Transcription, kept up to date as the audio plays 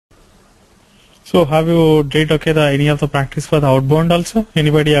So have you did any of the practice for the outbound also?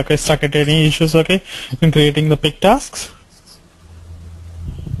 Anybody stuck at any issues in creating the pick tasks?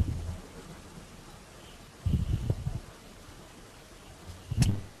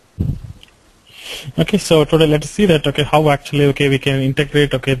 Okay, so today let's see that how actually we can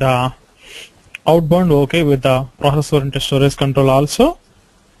integrate the outbound with the process oriented storage control also.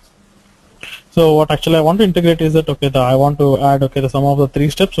 So what actually I want to integrate is that I want to add the some of the three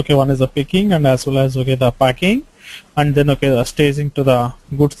steps. One is the picking, and as well as the packing, and then the staging to the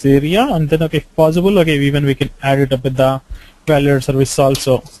goods area, and then if possible even we can add it up with the valued service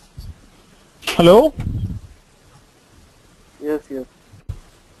also. Hello? Yes.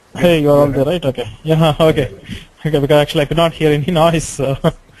 Hey, you're all there, right? Okay. Yeah, okay. Okay, because actually I could not hear any noise. So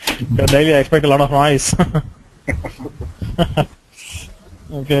daily I expect a lot of noise.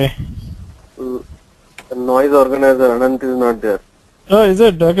 Okay. The noise organizer Anant is not there. Oh, is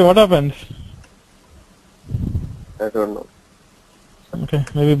it? Okay, what happened? I don't know. Okay,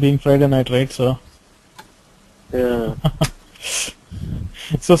 maybe being Friday night, right? So. Yeah.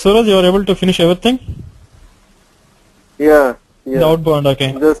 So Suraj, you were able to finish everything? Yeah. The outbound,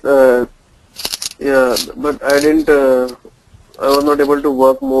 okay. Just yeah, but I didn't. I was not able to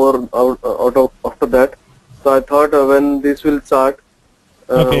work more after that. So I thought when this will start,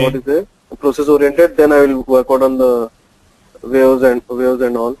 what is it? Process oriented. Then I will work out on the waves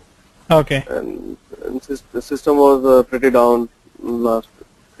and all. Okay. And the system was pretty down last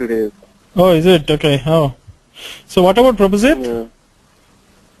 3 days. Oh, is it? Okay. Oh. So what about Prabhajit? Yeah.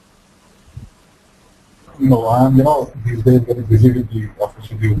 No, I am, these days very busy with the office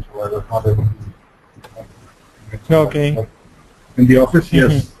schedule, so I was not able to. Okay. But in the office,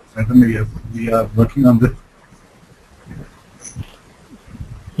 yes, certainly, yes. We are working on this.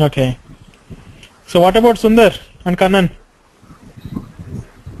 Okay. So what about Sundar and Kannan?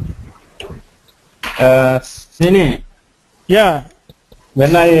 Sini, Yeah.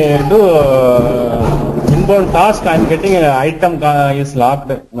 when I do inbound task, I am getting an item is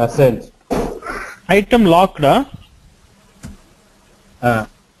locked message. Item locked, huh?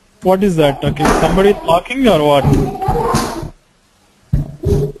 What is that? Okay, somebody talking or what?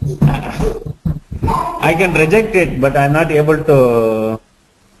 I can reject it, but I am not able to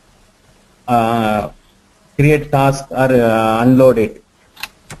create task or unload it.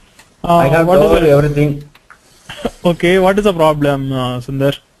 I have covered everything. Okay, what is the problem,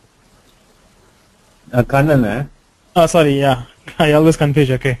 Sundar? Kannan, Sorry, yeah. I always confuse,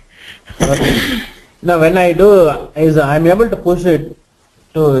 okay. Now when I do is I am able to push it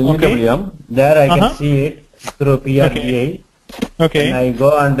to EWM. There I can see it through PRDA. Okay. And I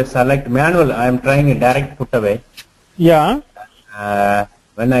go and select manual. I am trying a direct putaway. Yeah.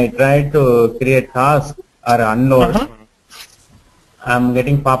 When I try to create task or unload, I am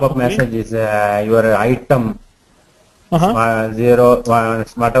getting pop-up messages. Your item 0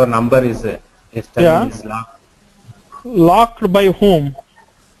 whatever number is telling is locked. Locked by whom?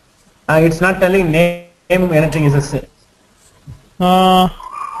 It's not telling name, anything is a say.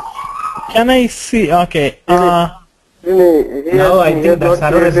 Can I see? Okay. Now I think the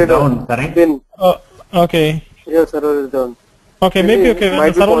server is down, correct? Okay. Yeah, server is down. Okay, maybe when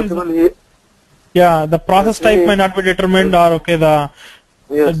might the be server possible is, yeah, the process type might not be determined, or the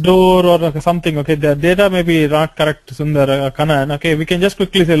door or something. Okay, the data may be not correct, Sundar, Kannan. Okay, we can just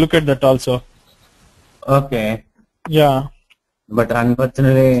quickly look at that also. Okay. Yeah. But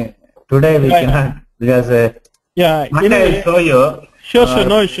unfortunately, today we cannot, because Monday I will show you. Sure,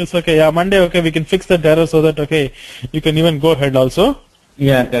 no issues. Okay, yeah, Monday, okay, we can fix that error so that, you can even go ahead also.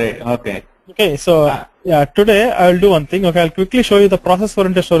 Yeah, correct. Okay. Okay, so, yeah, today I will do one thing. Okay, I'll quickly show you the process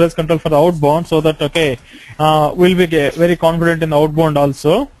oriented storage control for the outbound so that, we'll be very confident in the outbound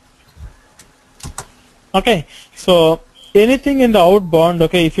also. Okay, so anything in the outbound,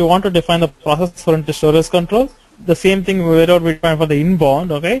 if you want to define the process oriented storage control, the same thing wherever we define for the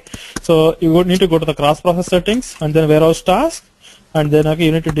inbound, so you would need to go to the cross process settings and then warehouse task, and then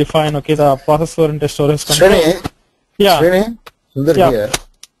you need to define the process oriented storage control. Srini, Sundar here.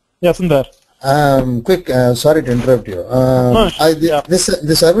 Yeah, Sundar. Quick, sorry to interrupt you.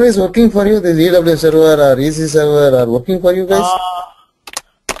 The server is working for you, the EW server or EC server are working for you guys?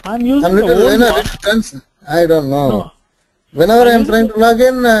 I'm using the old one. I don't know. No. Whenever I am trying to log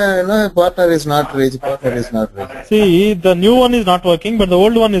in, partner is not reached. See, the new one is not working, but the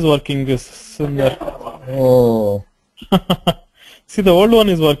old one is working, Sundar. Oh. See, the old one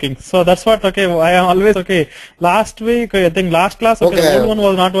is working. So that's what, okay, I am always, okay, last week, I think last class, okay, the old one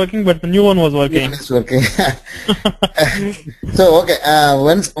was not working, but the new one was working. It's working. So, okay,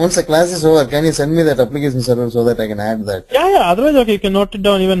 once the class is over, can you send me that application server so that I can add that? Yeah, otherwise, okay, you can note it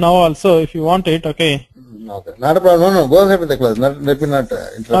down even now also if you want it, okay. Okay, not a problem. No, go ahead with the class. Let me not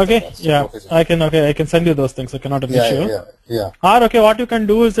interrupt. Okay, yeah, I can send you those things, okay, not an issue. Yeah. Or, okay, what you can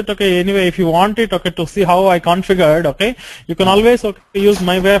do is that, okay, anyway, if you want it, okay, to see how I configured, okay, you can always, okay, use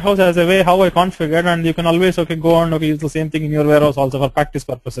my warehouse as a way how I configured, and you can always, okay, go on, okay, use the same thing in your warehouse also for practice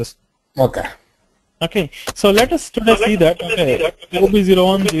purposes. Okay. Okay, so let us today see that, okay,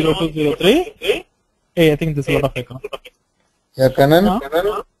 OB01, 02, 03. Hey, I think this is a lot of icon. Yeah,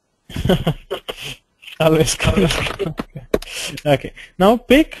 Kanan? Always okay, now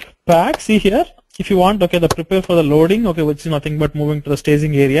pick, pack, see here, if you want, okay, the prepare for the loading, okay, which is nothing but moving to the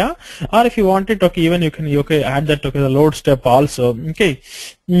staging area, or if you want it, okay, even you can, okay, add that, okay, the load step also, okay.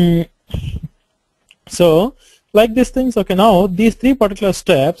 So like these things, okay, now these three particular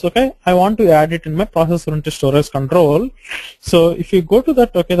steps, okay, I want to add it in my process oriented storage control. So if you go to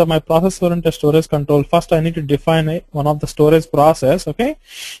that, okay, my process oriented storage control, first I need to define one of the storage process, okay.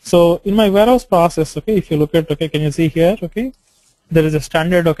 So in my warehouse process, okay, if you look at, okay, can you see here, okay, there is a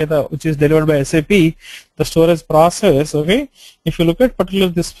standard, okay, which is delivered by SAP, the storage process, okay. If you look at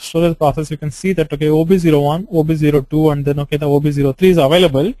particularly this storage process, you can see that, okay, OB01, OB02, and then, okay, the OB03 is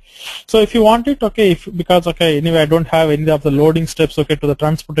available. So if you want it, okay, because, okay, anyway, I don't have any of the loading steps, okay, to the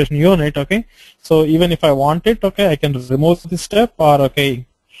transportation unit, okay. So even if I want it, okay, I can remove this step, or, okay,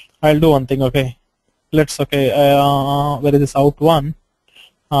 I'll do one thing, okay. Let's, okay, where is this out one?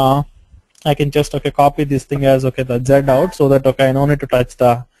 I can just, okay, copy this thing as, okay, the Z out, so that, okay, I don't need to touch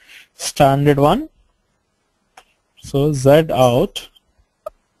the standard one. So Z out.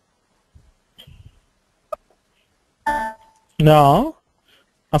 Now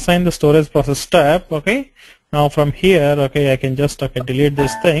assign the storage process step, okay. Now from here, okay, I can just, okay, delete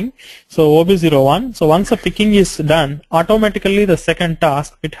this thing. So OB01, so once the picking is done, automatically the second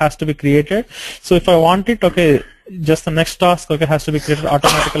task, it has to be created. So if I want it, okay, just the next task, okay, has to be created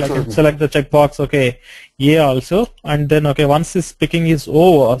automatically. I can select the checkbox, okay, A also, and then, okay, once this picking is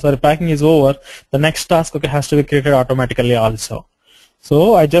over, sorry, packing is over, the next task, okay, has to be created automatically also.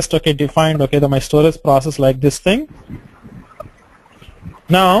 So I just, okay, defined, okay, my storage process like this thing.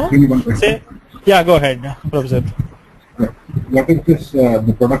 Now, say, yeah, go ahead, Professor. What is this,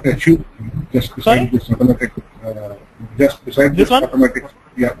 the product issue? Just beside this automatic, just beside this one? Automatic,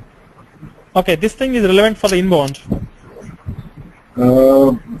 yeah. Okay, this thing is relevant for the inbound.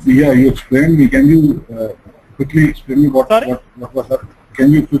 Yeah, you explained me. Can you quickly explain me what was that?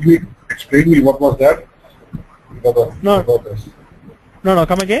 Can you quickly explain me what was that? About this. No,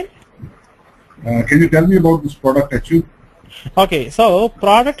 come again. Can you tell me about this product issue? Okay, so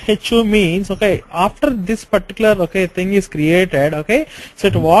product HU means, okay, after this particular, okay, thing is created, okay, so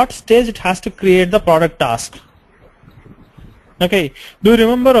at what stage it has to create the product task. Okay, do you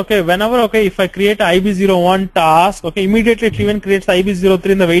remember, okay, whenever, okay, if I create a IB01 task, okay, immediately it even creates IB03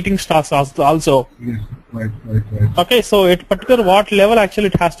 in the waiting task also. Yes, right. Okay, so at particular what level actually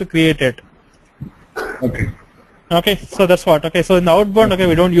it has to create it. Okay. Okay, so that's what, okay, so in the outbound, okay,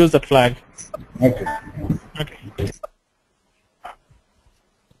 we don't use that flag. Okay.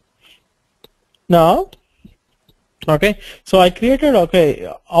 Now, okay, so I created, okay,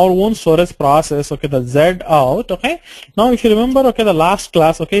 our own storage process, okay, the Z out, okay. Now if you remember, okay, the last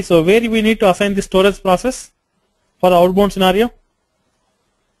class, okay, so where we need to assign the storage process for the outbound scenario?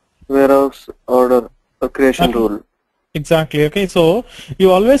 Warehouse order creation rule. Exactly, okay, so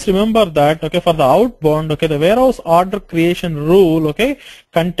you always remember that, okay, for the outbound, okay, the warehouse order creation rule, okay,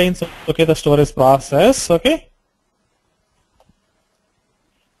 contains, okay, the storage process, okay.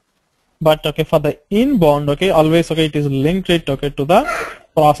 But, okay, for the inbound, okay, always, okay, it is linked it, okay, to the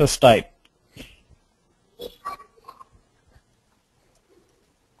process type.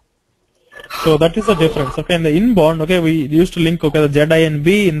 So that is the difference, okay. In the inbound, okay, we used to link, okay, the ZI and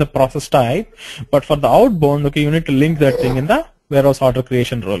B in the process type, but for the outbound, okay, you need to link that thing in the warehouse order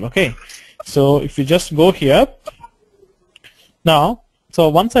creation rule, okay. So if you just go here, now, so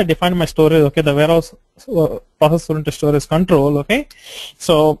once I define my storage, okay, the warehouse process oriented storage control, okay,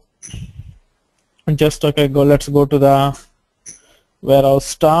 so just, okay, let's go to the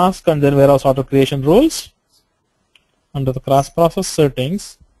warehouse task and then warehouse auto creation rules. Under the cross process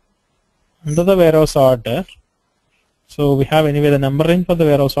settings, under the warehouse order, so we have anyway the numbering for the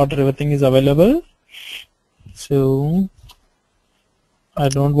warehouse order, everything is available. So I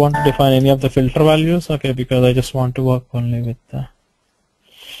don't want to define any of the filter values, okay, because I just want to work only with the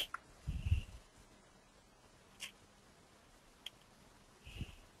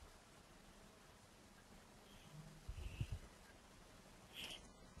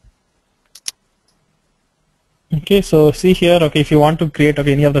Okay, so see here, okay, if you want to create,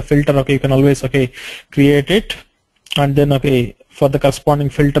 okay, any of the filter, okay, you can always, okay, create it, and then, okay, for the corresponding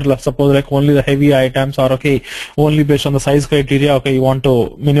filter, let's suppose like only the heavy items, or okay, only based on the size criteria, okay, you want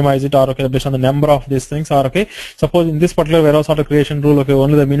to minimize it, or okay, based on the number of these things, or okay, suppose in this particular warehouse auto creation rule, okay,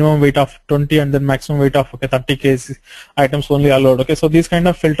 only the minimum weight of 20 and then maximum weight of, okay, 30 kg items only allowed. Okay, so these kind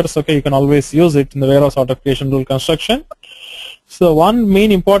of filters, okay, you can always use it in the warehouse auto creation rule construction. So one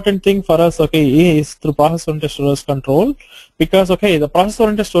main important thing for us, okay, is through process oriented storage control, because okay, the process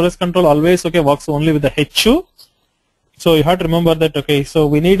oriented storage control always, okay, works only with the HU. So you have to remember that, okay, so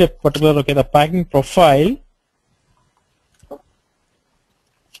we need a particular, okay, the packing profile.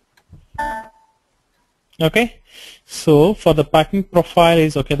 Okay, so for the packing profile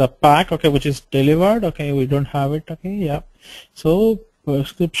is, okay, the pack, okay, which is delivered, okay, we don't have it, okay, yeah. So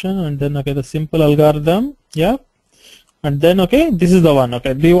prescription, and then, okay, the simple algorithm, yeah. And then, okay, this is the one,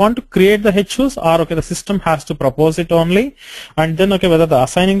 okay, do you want to create the HUs, or okay, the system has to propose it only, and then, okay, whether the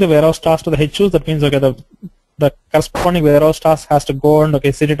assigning the warehouse task to the HUs, that means, okay, the corresponding warehouse task has to go and,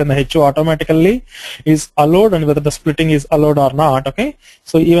 okay, sit it in the HU automatically is allowed, and whether the splitting is allowed or not. Okay,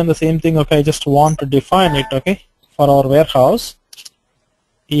 so even the same thing, okay, I just want to define it, okay, for our warehouse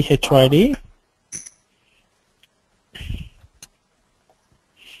EHYD.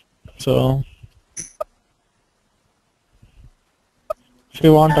 So if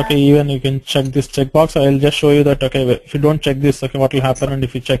you want, okay, even you can check this checkbox. I'll just show you that, okay, if you don't check this, okay, what will happen, and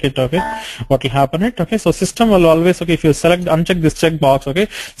if you check it, okay, what will happen it. Okay, so system will always, okay, if you select uncheck this checkbox, okay,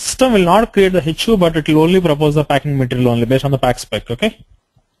 system will not create the HU, but it will only propose the packing material only based on the pack spec. Okay,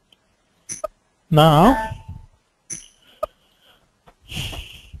 now,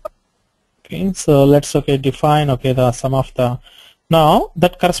 okay, so let's, okay, define, okay, the sum of the, now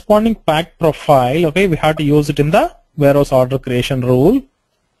that corresponding pack profile, okay, we have to use it in the warehouse order creation rule.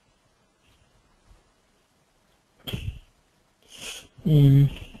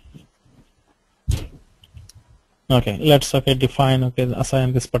 Okay, let's, okay, define, okay,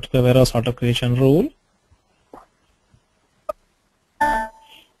 assign this particular warehouse auto creation rule.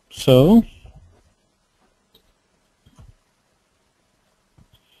 So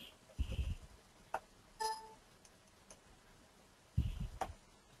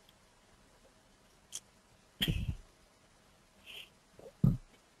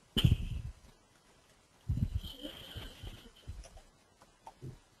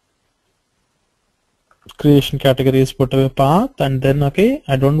creation category is putaway path, and then, okay,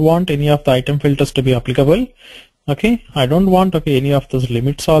 I don't want any of the item filters to be applicable. Okay, I don't want, okay, any of those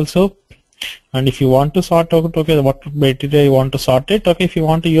limits also. And if you want to sort out, okay, what criteria you want to sort it, okay, if you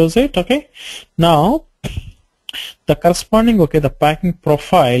want to use it, okay, now the corresponding, okay, the packing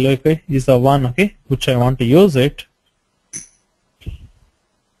profile, okay, is the one, okay, which I want to use it.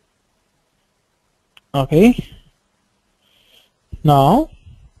 Okay, now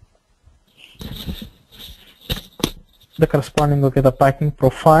the corresponding, okay, the packing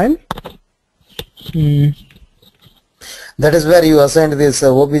profile. That is where you assigned this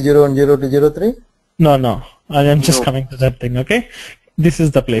OB01 to 03? No, I am just coming to that thing. Okay, this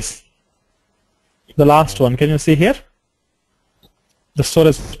is the place, the last one. Can you see here the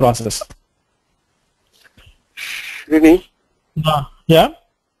storage process? Really? Yeah.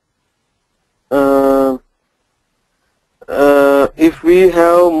 If we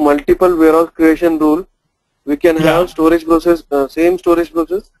have multiple warehouse creation rule, we can have storage process, same storage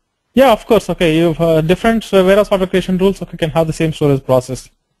process. Yeah, of course. Okay, you have different warehouse auto creation rules. Okay, can have the same storage process.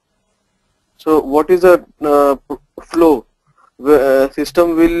 So what is the flow?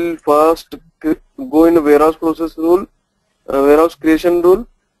 System will first go in a warehouse process rule, warehouse creation rule,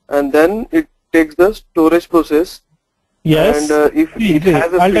 and then it takes the storage process. Yes. And if it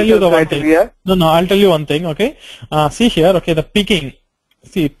has a I'll tell you the one criteria, thing. No, I'll tell you one thing. Okay. See here. Okay, the picking.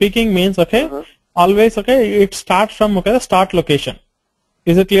 See, picking means, okay, always, okay, it starts from, okay, the start location.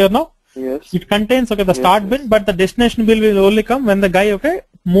 Is it clear now? Yes. It contains, okay, the start bin, but the destination bill will only come when the guy, okay,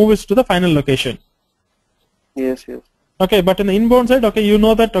 moves to the final location. Yes. Okay, but in the inbound side, okay, you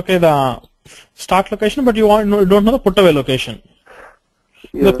know that, okay, the start location, but you don't know the putaway location.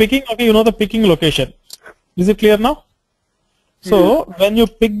 The picking, okay, you know the picking location. Is it clear now? So when you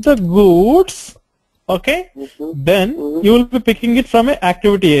pick the goods, okay, then you will be picking it from an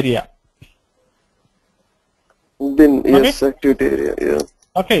activity area. Then yes, activity area. Yeah.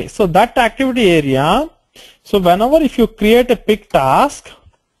 Okay, so that activity area. So whenever if you create a pick task,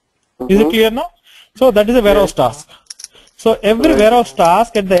 is it clear now? So that is a warehouse task. So every warehouse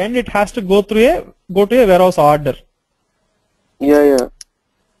task at the end it has to go to a warehouse order. Yeah.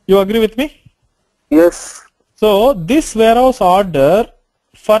 You agree with me? Yes. So this warehouse order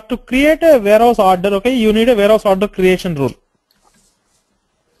for to create a warehouse order, okay, you need a warehouse order creation rule.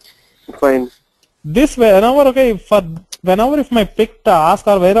 Fine. This whenever, okay, whenever if my pick task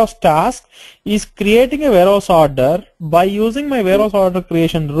or warehouse task is creating a warehouse order by using my warehouse order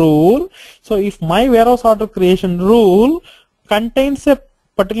creation rule. So if my warehouse order creation rule contains a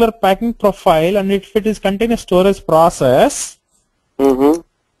particular packing profile and if it is contain a storage process,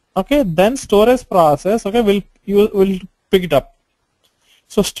 okay, then storage process, okay, will pick it up.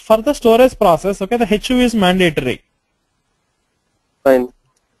 So for the storage process, okay, the HU is mandatory. Fine.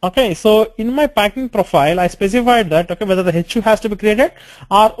 Okay, so in my packing profile, I specified that, okay, whether the HU has to be created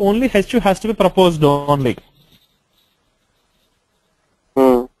or only HU has to be proposed only.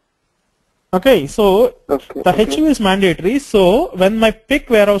 Okay, so the HU is mandatory. So when my pick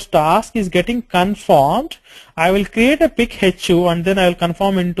warehouse task is getting confirmed, I will create a pick HU and then I will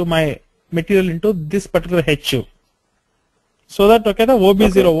confirm into my material into this particular HU. So that, okay, the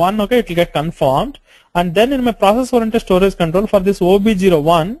OB01, okay, it will get confirmed. And then in my process oriented storage control for this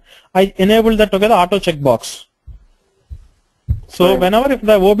OB01, I enable that, okay, the auto checkbox. So whenever if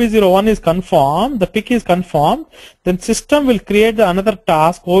the OB01 is confirmed, the pick is confirmed, then system will create the another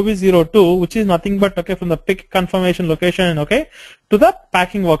task OB02, which is nothing but, okay, from the pick confirmation location, okay, to the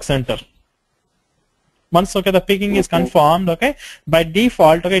packing work center. Once, okay, the picking is confirmed, okay, by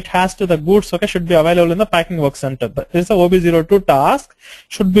default, okay, it has to the goods, okay, should be available in the packing work center. This is the OB02 task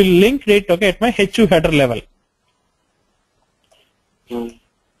should be linked it, okay, at my HU header level.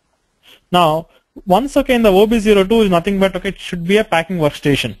 Now, once, okay, in the OB02 is nothing but, okay, it should be a packing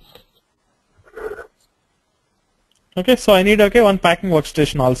workstation. Okay, so I need, okay, one packing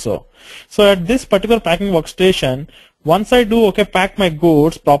workstation also. So at this particular packing workstation, once I do, okay, pack my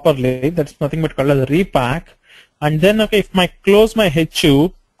goods properly, that's nothing but called as a repack, and then, okay, if I close my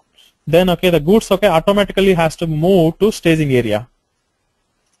HU, then, okay, the goods, okay, automatically has to move to staging area.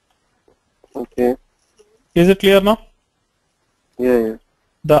 Okay. Is it clear now? Yeah.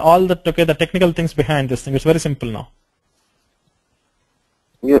 All the, okay, the technical things behind this thing, it's very simple now.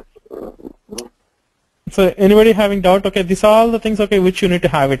 Yeah. So anybody having doubt, okay, these are all the things, okay, which you need to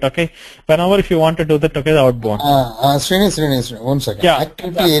have it, okay, whenever if you want to do that, okay, the outbound. Srini, 1 second. Yeah.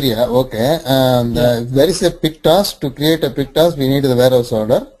 Activity area, okay, if there is a pick task, to create a pick task, we need the warehouse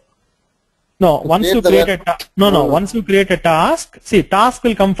order. No, once you create a once you create a task, see, task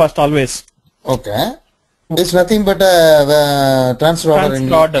will come first always. Okay. It's nothing but a transfer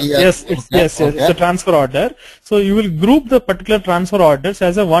order. Yes, it's a transfer order. So you will group the particular transfer orders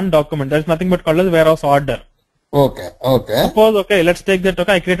as a one document. There's nothing but called as warehouse order. Okay. Suppose, okay, let's take that,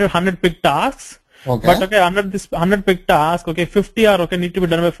 okay, I created 100 pick tasks. Okay. But, okay, under this 100 pick task, okay, 50 are, okay, need to be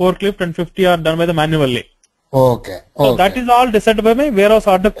done by forklift and 50 are done by the manually. Okay. So that is all decided by my warehouse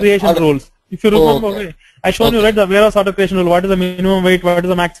order creation rules. If you remember, okay, I shown you, right, the warehouse order creation rule. What is the minimum weight? What is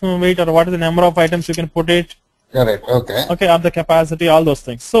the maximum weight? Or what is the number of items you can put it? Correct. Okay. Okay, or the capacity, all those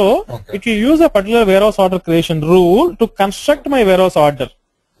things. So, it will use a particular warehouse order creation rule to construct my warehouse order.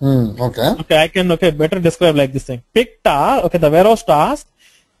 Okay, I can, okay, better describe like this thing. Pick task, okay, the warehouse task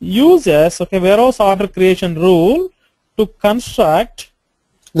uses, okay, warehouse order creation rule to construct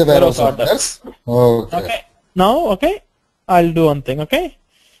the warehouse orders. Okay. Now, okay, I'll do one thing, okay.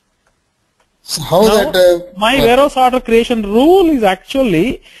 So how now, that my warehouse order creation rule is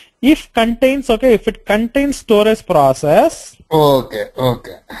actually if contains, okay, if it contains storage process. Okay.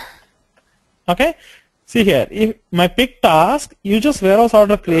 See here, if my pick task uses warehouse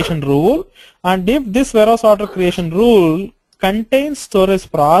order creation rule, and if this warehouse order creation rule contains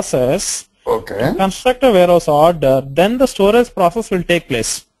storage process, okay, construct a warehouse order, then the storage process will take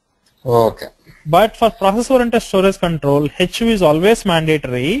place. Okay. But for process oriented storage control, HU is always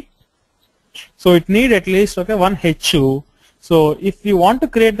mandatory. So it need at least, okay, one HU. So if you want to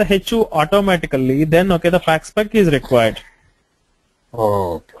create the HU automatically, then, okay, the pack spec is required.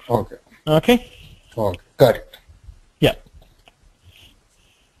 Okay. Got it. Yeah.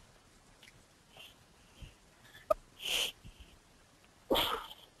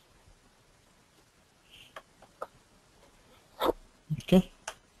 Okay.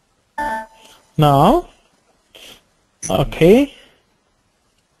 Now, okay.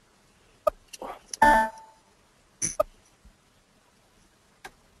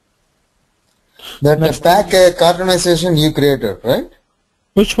 That the pack cartonization you created, right?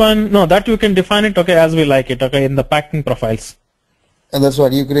 Which one? No, that you can define it, okay, as we like it, okay, in the packing profiles. And that's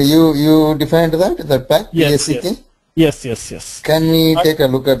what you defined that pack? Yes, PACK? Yes, yes, yes. Can we take a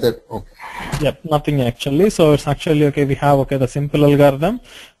look at that? Okay. Yep, nothing actually. So it's actually okay. We have okay the simple algorithm,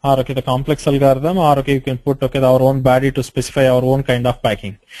 or okay the complex algorithm, or okay you can put okay our own body to specify our own kind of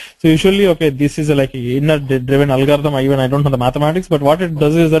packing. So usually okay this is like a inner driven algorithm. I don't know the mathematics, but what it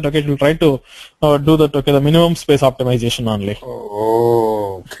does is that okay it will try to do that okay the minimum space optimization only.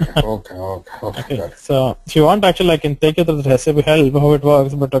 Oh, okay. Got it. So if you want actually I can take you through the SAP help how it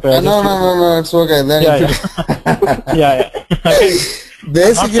works, but okay. No, it's okay. Then Yeah. Okay.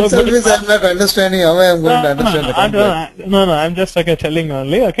 Basic itself is I'm not understanding how I am going to understand the concept. No, I'm just okay telling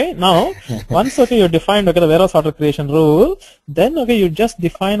only. Okay, now once okay you define okay the warehouse order creation rule, then okay you just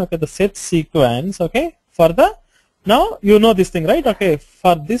define okay the set sequence okay for the now you know this thing right okay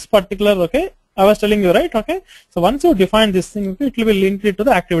for this particular okay I was telling you right okay so once you define this thing okay, it will be linked to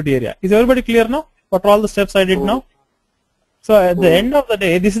the activity area. Is everybody clear now? What are all the steps I did now? So at the end of the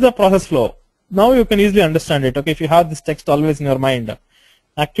day this is the process flow. Now you can easily understand it okay if you have this text always in your mind.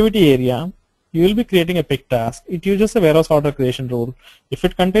 Activity area, you will be creating a pick task. It uses a warehouse order creation rule. If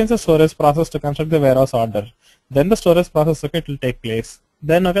it contains a storage process to construct the warehouse order, then the storage process okay it will take place.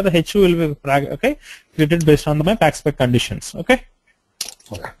 Then okay the HU will be okay created based on my pack spec conditions. Okay.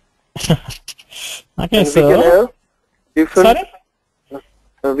 Okay. So we can have different.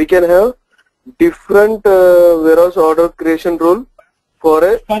 Sorry? We can have different warehouse order creation rule for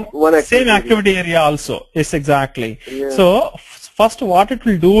a one activity. Same activity area also. Yes, exactly. Yeah. So first what it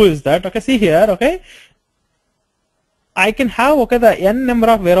will do is that okay see here okay I can have okay the n number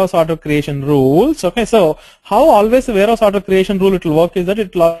of warehouse order creation rules. Okay, so how always the warehouse order creation rule it will work is that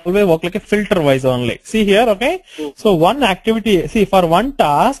it will always work like a filter wise only. See here okay so one activity see for one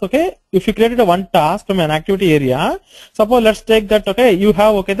task okay if you created a one task from an activity area, suppose let's take that okay you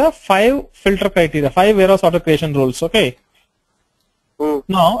have okay the 5 filter criteria, 5 warehouse order creation rules. Okay,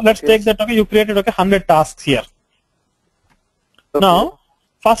 now let's take that okay you created okay 100 tasks here. Okay. Now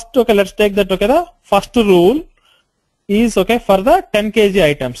first okay let's take that okay the first rule is okay for the 10 kg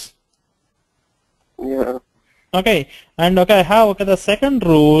items. Yeah. Okay, and okay I have okay the second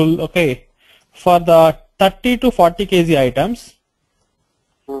rule okay for the 30 to 40 kg items.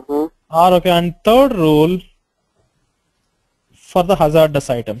 Or okay and third rule for the hazardous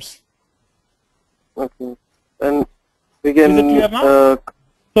items. Okay, and we can Is it clear now?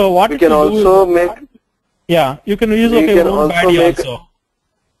 So what we can also make you can use we okay can own also body make also.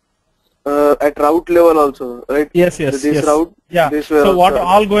 At route level also, right? Yes. This route. Yeah. This So what also.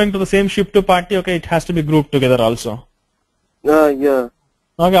 all going to the same ship to party? Okay, it has to be grouped together also. Yeah.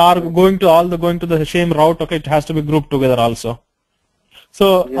 Okay, or going to the same route. Okay, it has to be grouped together also.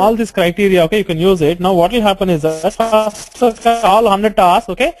 So all these criteria, okay, you can use it. Now what will happen is that all 100 tasks,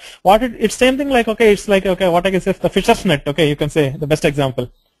 okay, it's same thing like okay, it's like okay, what I can say the fisher's net. Okay, you can say the best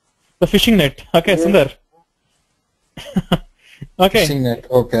example, the fishing net. Okay, Sundar. Okay.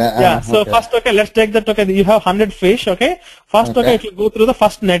 Okay. So first, okay, let's take that. Okay, you have 100 fish. Okay. First, okay, it will go through the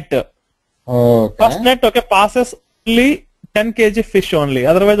first net. Okay. First net, okay, passes only 10 kg fish only.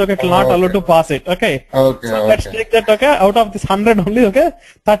 Otherwise, okay, it will not allow to pass it. Okay. Okay. So let's take that. Okay, out of this 100 only, okay,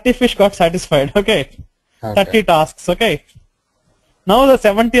 30 fish got satisfied. Okay. 30 tasks. Okay. Now the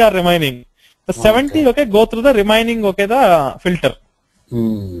 70 are remaining. The 70, okay, go through the remaining, okay, the filter.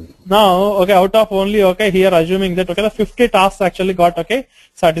 Now, okay, out of only, okay, here assuming that, okay, the 50 tasks actually got, okay,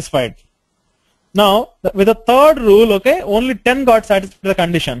 satisfied. Now, with the third rule, okay, only 10 got satisfied the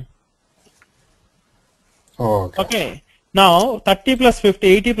condition. Okay. Now, 30 plus 50,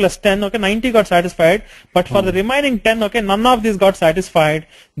 80 plus 10, okay, 90 got satisfied. But for the remaining 10, okay, none of these got satisfied.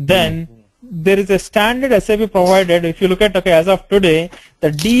 Then, there is a standard SAP provided. If you look at, okay, as of today,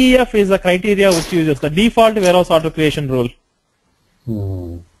 the DEF is the criteria which uses the default warehouse order creation rule.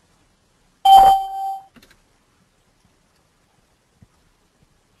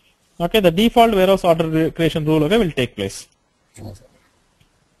 Okay, the default warehouse order creation rule, okay, will take place.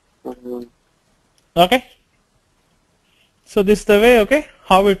 Okay. So this is the way, okay,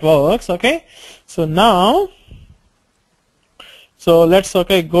 how it works. Okay. So now, so let's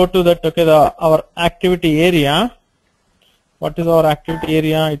okay go to that. Okay, our activity area. What is our activity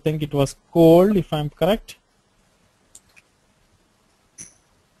area? I think it was cold, if I'm correct.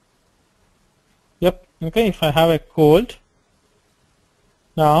 Yep. Okay. If I have a cold.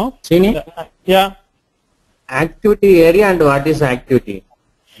 Now. Srini? Yeah. Activity area and what is activity?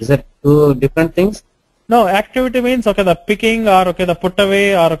 Is that two different things? No, activity means okay the picking or okay the put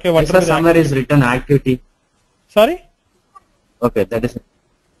away or okay whatever. Somewhere is written activity. Sorry. Okay, that is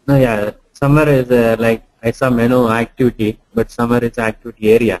no, yeah. Somewhere is like I saw menu activity, but somewhere it's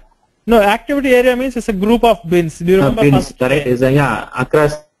activity area. No, activity area means it's a group of bins. Do you remember? Bins, correct? Is a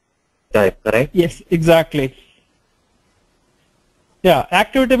across type, correct? Yes, exactly. Yeah,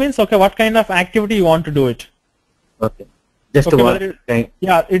 activity means okay, what kind of activity you want to do it. Okay. Just Okay, what kind?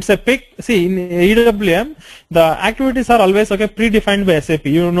 yeah, it's a pick. See, in EWM, the activities are always okay predefined by SAP.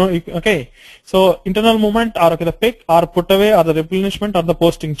 You know, okay. So internal movement or okay, the pick or put away or the replenishment or the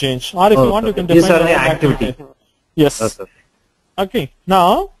posting change. Or if you want, you can define these are your the own activity. Yes. Okay. Okay.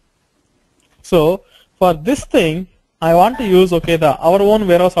 Now, so for this thing, I want to use okay our own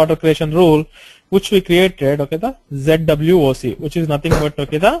warehouse auto creation rule, which we created. Okay, the ZWOC, which is nothing but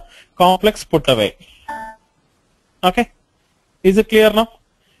okay the complex put away. Okay. Is it clear now?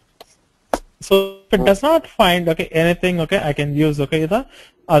 So if it does not find okay anything, okay, I can use okay the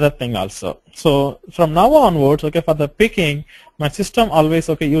other thing also. So from now onwards, okay, for the picking, my system always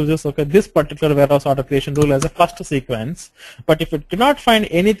okay uses okay this particular warehouse auto creation rule as a first sequence. But if it cannot find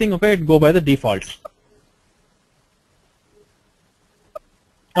anything, okay, it go by the default.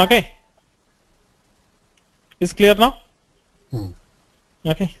 Okay. Is clear now?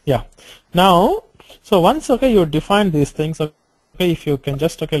 Okay. Yeah. Now, so once okay you define these things. Okay, if you can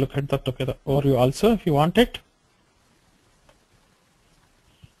just okay look at that okay the overview also if you want it.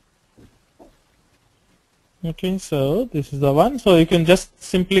 Okay, so this is the one. So you can just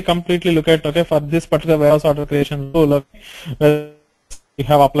simply completely look at okay for this particular warehouse auto creation rule, okay, whether you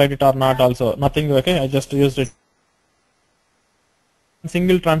have applied it or not also. Nothing, okay, I just used it.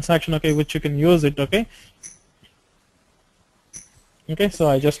 Single transaction, okay, which you can use it, okay. Okay, so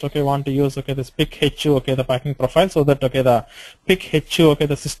I just okay want to use okay this pick HU, okay, the packing profile, so that okay the pick HU, okay,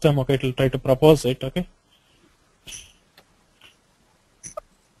 the system, okay, it will try to propose it, okay.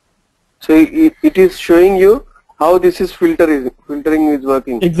 So it is showing you how this is filtering is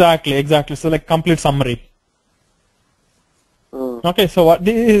working. Exactly. So like complete summary. Okay, so what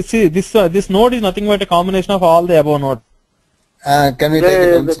see this node is nothing but a combination of all the above nodes. Can we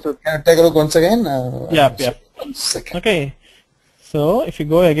can take a look once again? Yeah. Okay. So if you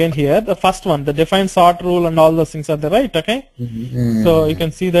go again here, the first one, the define sort rule and all those things are there, right? Okay. So you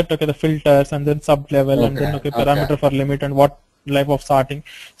can see that okay the filters and then sub level and then okay parameter for limit and what type of sorting.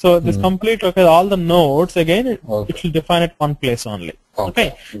 So this complete okay all the nodes again it will define at one place only.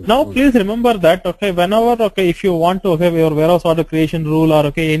 Okay. Now please remember that okay whenever okay if you want to okay your warehouse auto creation rule or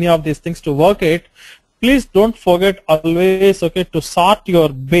okay any of these things to work it, please don't forget always okay to sort your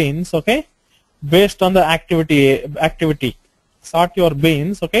bins okay based on the activity. Sort your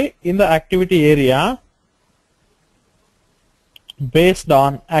bins okay in the activity area based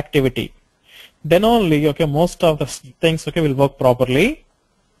on activity. Then only okay most of the things okay will work properly.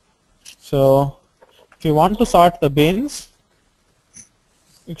 So if you want to sort the bins,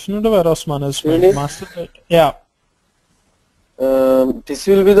 it's not a warehouse management master data. Yeah. This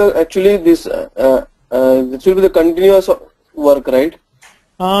will be the actually this will be the continuous work, right?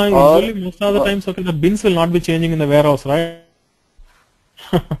 Usually most of the times okay the bins will not be changing in the warehouse, right?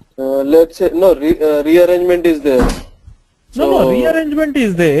 Let's say no rearrangement is there. No, rearrangement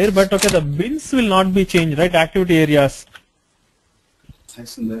is there, but okay the bins will not be changed, right? Activity areas.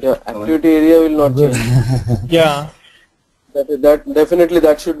 Yeah, activity area will not change. Yeah. That definitely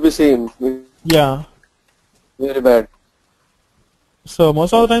that should be same. Yeah. Very bad. So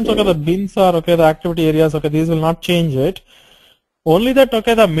most of the times okay the bins are okay the activity areas okay these will not change it. Only that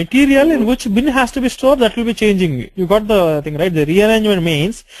okay the material in which bin has to be stored that will be changing. You got the thing right? The rearrangement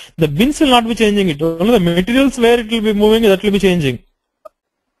means the bins will not be changing it. Only the materials where it will be moving that will be changing.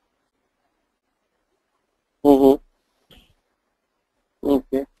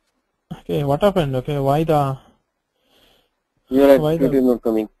 Okay. Okay, what happened? Okay, why the Your activity is not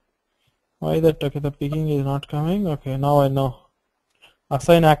coming. Why that okay the picking is not coming? Okay, now I know.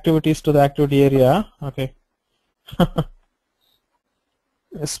 Assign activities to the activity area. Okay.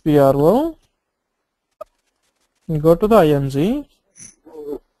 SPRO, go to the IMG,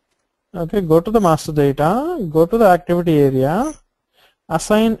 okay, go to the master data, go to the activity area,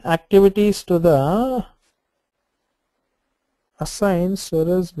 assign activities to the assign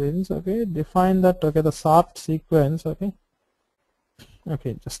storage bins, okay, define that okay the sort sequence, okay,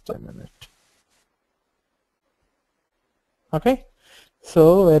 just a minute, okay,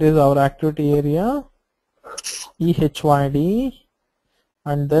 so where is our activity area? EHYD.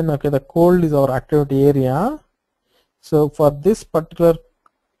 And then okay the cold is our activity area. So for this particular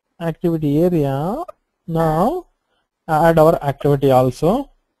activity area now add our activity also,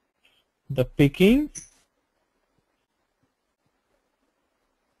 the picking,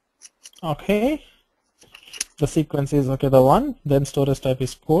 okay, the sequence is okay the one, then storage type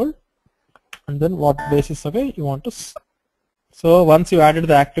is cold, and then what basis okay you want to. So once you added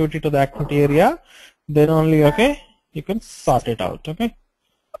the activity to the activity area, then only okay you can sort it out. Okay.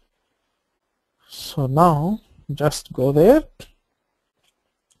 So now just go there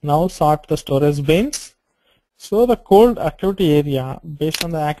Now sort the storage bins. So the cold activity area based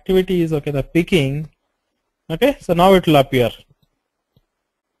on the activity is okay, the picking. Okay, so now it will appear.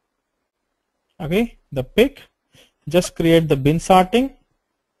 Okay, the pick, just create the bin sorting,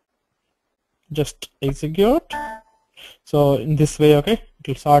 just execute. So in this way, okay, it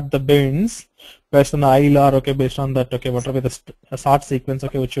will sort the bins based on the ILR, okay, based on that, okay, whatever the sort sequence,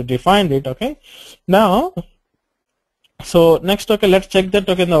 okay, which you defined it, okay. Now, so next, okay, let's check that,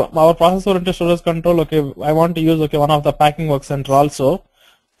 okay, now our process oriented storage control, okay, I want to use, okay, one of the packing work center also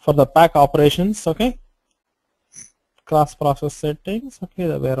for the pack operations, okay, cross process settings, okay,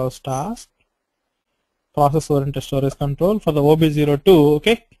 the warehouse task, process oriented storage control for the OB02,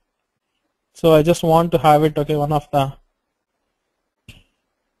 okay. So I just want to have it, okay, one of the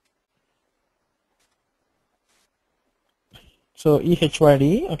so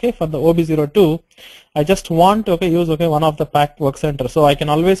EHYD, okay, for the OB02, I just want to, okay, use, okay, one of the packed work center. So I can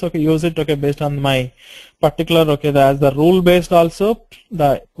always, okay, use it, okay, based on my particular, okay, as the rule based also,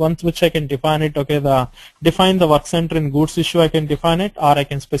 the ones which I can define it, okay, define the work center in goods issue, I can define it, or I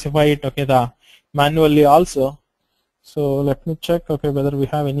can specify it, okay, the manually also. So let me check, okay, whether we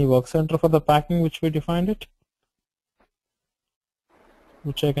have any work center for the packing which we defined it,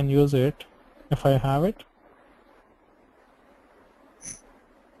 which I can use it if I have it.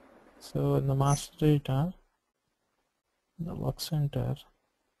 So in the master data, the work center,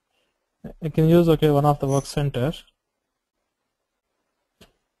 I can use, okay, one of the work center.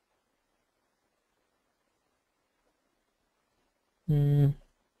 We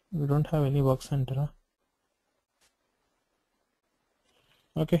don't have any work center. Huh?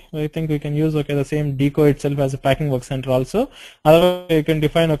 Okay, I think we can use, okay, the same deco itself as a packing work center also. Otherwise, you can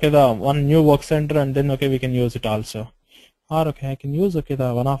define, okay, the one new work center and then, okay, we can use it also. Or, okay, I can use, okay,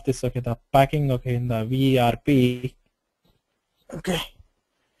 the one of this, okay, the packing, okay, in the VERP. Okay.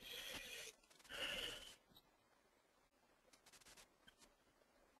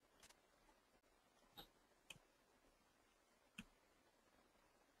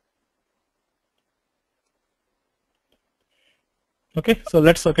 Okay, so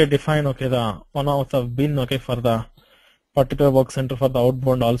let's, okay, define, okay, the one of the bin, okay, for the particular work center for the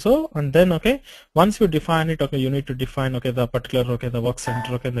outbound also, and then, okay, once you define it, okay, you need to define, okay, the particular, okay, the work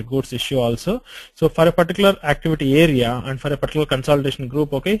center, okay, the goods issue also. So for a particular activity area and for a particular consolidation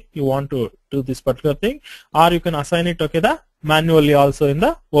group, okay, you want to do this particular thing, or you can assign it, okay, the manually also in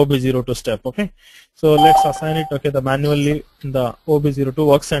the OB02 step. Okay, so let's assign it, okay, the manually in the OB02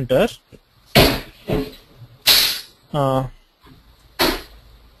 work center.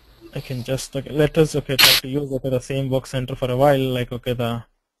 I can just, okay, let us, okay, try to use, okay, the same work center for a while, like, okay, the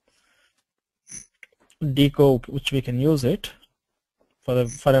deco which we can use it for a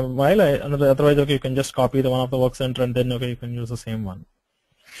while. Otherwise, okay, you can just copy the one of the work center and then, okay, you can use the same one.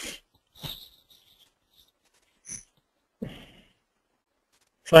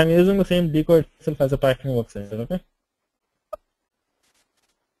 So I'm using the same deco itself as a packing work center. Okay.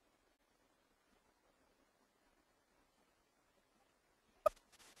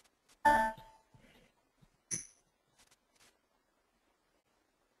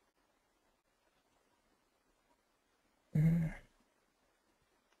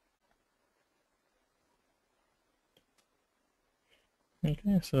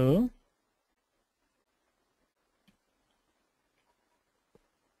 Okay, so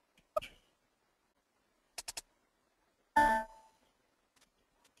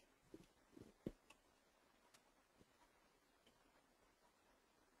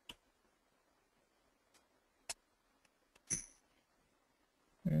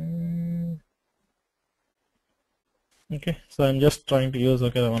okay, so I'm just trying to use,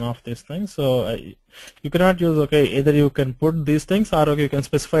 okay, one of these things. So you cannot use, okay, either you can put these things or, okay, you can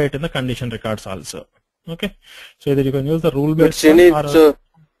specify it in the condition records also. Okay, so either you can use the rule based one or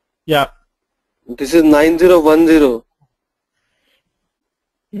yeah. This is 9010.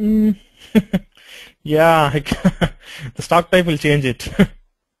 Yeah, the stock type will change it.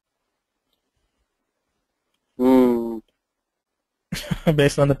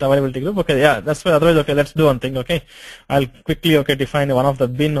 Based on the availability group. Okay, yeah, that's why. Otherwise, okay, let's do one thing. Okay, I'll quickly, okay, define one of the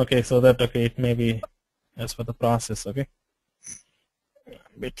bin. Okay, so that, okay, it may be as for the process. Okay,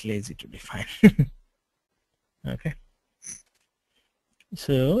 a bit lazy to define. Okay,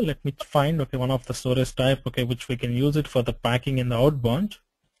 so let me find, okay, one of the storage type, okay, which we can use it for the packing in the outbound.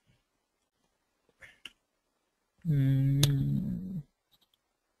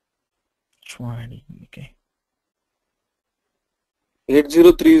 Okay.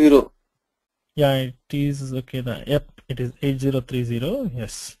 8030. Yeah, it is, okay. Yep, it is 8030.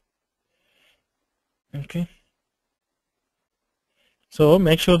 Yes. Okay. So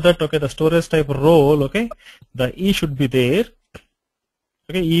make sure that okay the storage type role, okay, the E should be there.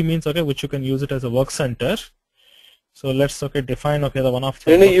 Okay, E means okay which you can use it as a work center. So let's okay define okay the one of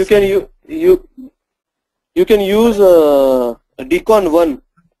the you can use decon 1.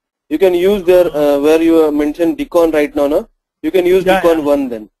 You can use there where you mentioned decon right now, no? You can use decon 1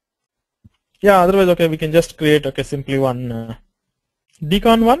 then. Yeah, otherwise okay we can just create okay simply one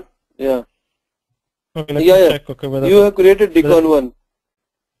decon 1. Yeah. Okay, let me check okay whether you have created decon 1.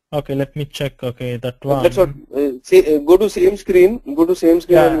 Okay, let me check okay that one. That's what go to same screen, and we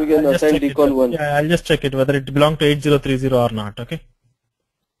can assign decon 1. Yeah, I'll just check it whether it belongs to 8030 or not. Okay.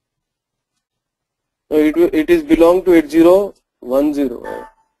 It is belong to 8010.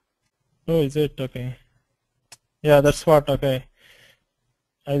 Oh, is it? Okay. Yeah, that's what. Okay.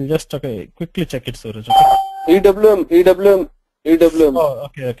 I'll just okay quickly check it, Suraj. Okay. EWM. Oh,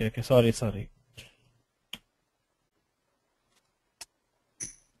 okay. Sorry.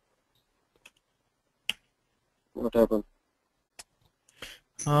 What happened?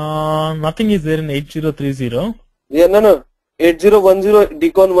 Nothing is there in 8030. Yeah, no. 8010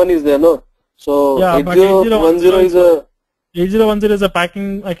 decon 1 is there, no? So yeah, 8010 is a 8010 is a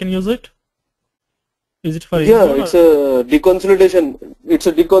packing. I can use it. Is it for? Yeah, it's a deconsolidation. It's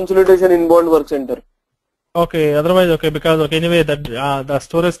a deconsolidation inbound work center. Okay. Otherwise, okay, because okay, anyway, that the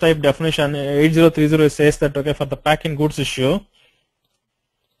storage type definition 8030 says that okay for the packing goods issue.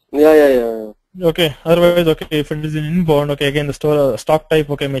 Yeah. Okay. Otherwise, okay, if it is in inbound, okay, again the stock type,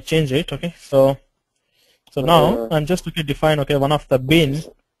 okay, may change it. Okay. So now I'm just okay define okay one of the bin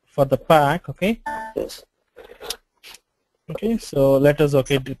for the pack. Okay. Yes. Okay. So let us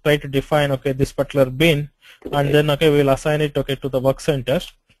okay try to define okay this particular bin, and then okay we'll assign it okay to the work center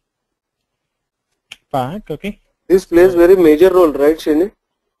pack. Okay. This plays very major role, right, Shani?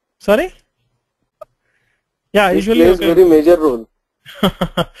 Sorry. Yeah, this usually plays okay. very major role.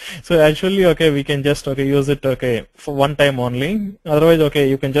 So actually okay we can just okay use it okay for one time only. Otherwise okay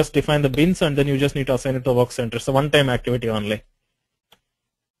you can just define the bins and then you just need to assign it to work center. So one time activity only.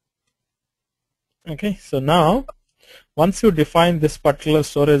 Okay, so now once you define this particular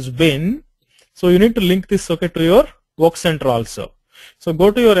storage bin, so you need to link this okay to your work center also. So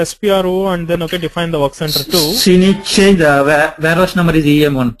go to your SPRO and then okay define the work center too. So you need to change the warehouse number is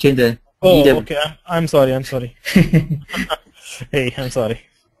EM1. Change the Oh, okay. I'm sorry. Hey, I'm sorry.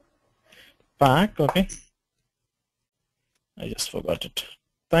 Pack, okay. I just forgot it.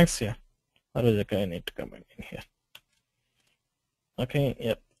 Thanks, yeah. Otherwise, okay, I need to come in here. Okay,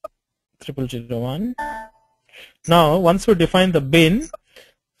 yep. 0001. Now, once you define the bin,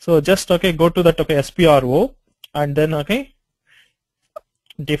 so just okay, go to that okay SPRO and then okay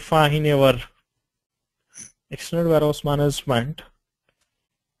define your extended warehouse management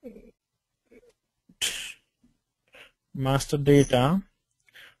master data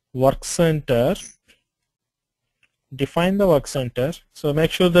work center. Define the work center. So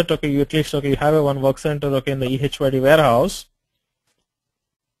make sure that okay you at least okay you have a one work center okay in the EHYD warehouse.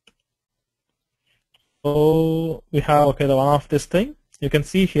 So we have okay the one of this thing you can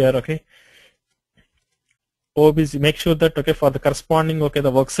see here okay OBC. Make sure that okay for the corresponding okay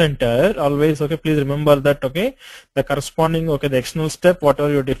the work center always okay please remember that okay the corresponding okay the external step whatever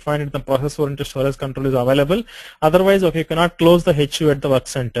you define in the process oriented storage control is available. Otherwise okay you cannot close the HU at the work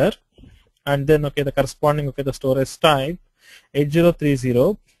center, and then okay the corresponding okay the storage type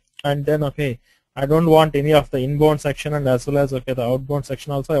 8030, and then okay I don't want any of the inbound section and as well as okay the outbound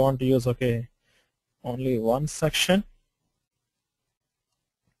section also. I want to use okay only one section.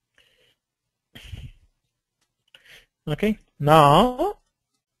 Okay, now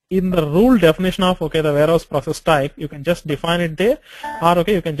in the rule definition of okay the warehouse process type you can just define it there, or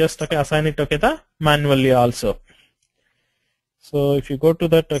okay you can just okay assign it okay the manually also. So if you go to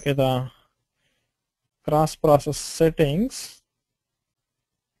that okay the cross process settings,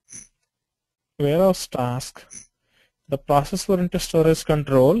 warehouse task, the process oriented storage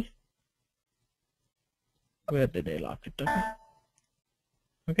control, where did I lock it?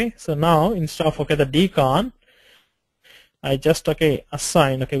 Okay, so now instead of okay the decon, I just okay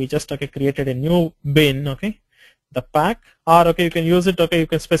assign okay we just okay created a new bin okay the pack, or okay you can use it okay you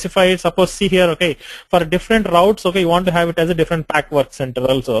can specify it. Suppose see here okay for different routes okay you want to have it as a different pack work center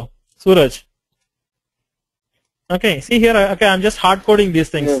also. Suraj, okay see here okay I'm just hard coding these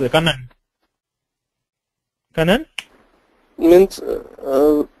things. Yeah. Kanan means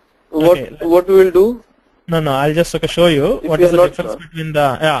what we will do. No, I'll just okay show you what is the difference between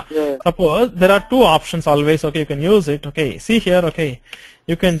the yeah. Suppose there are two options always okay you can use it. Okay, see here okay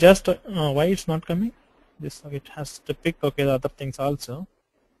you can just why it's not coming this okay, it has to pick okay the other things also.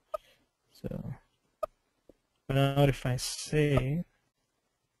 So now if I say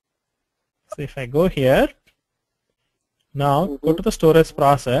So if I go here, now go to the storage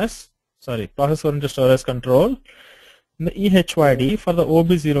process, sorry, process oriented storage control, in the EHYD for the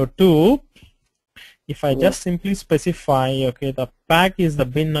OB02, if I just simply specify, okay, the pack is the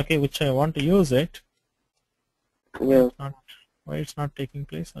bin, okay, which I want to use it. Yeah. Why it's not taking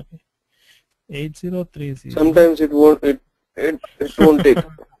place? Okay. 8030. Sometimes it won't. It won't take.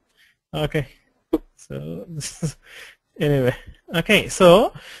 Okay. So this is, anyway. Okay.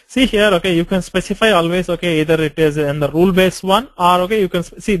 So see here. Okay, you can specify always. Okay, either it is in the rule based one, or okay, you can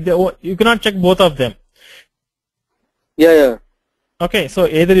see you cannot check both of them. Yeah, yeah. Okay. So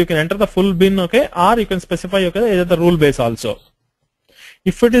either you can enter the full bin. Okay, or you can specify. Okay, either the rule base also.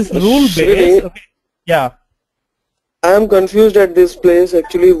 If it is rule based. Okay. Yeah. I am confused at this place.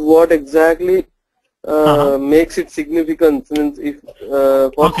 Actually, what exactly makes it significant? Means if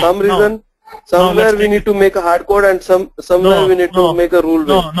for some reason somewhere we need to make a hard code and somewhere we need to make a rule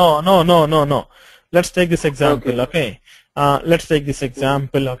base. No. Let's take this example. Okay. Let's take this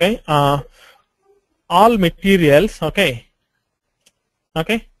example. Okay. All materials. Okay.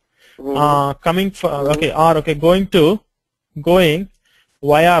 Okay. Coming for okay, or okay, going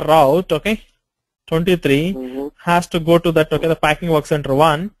via route. Okay. 23 has to go to that, okay, the packing work center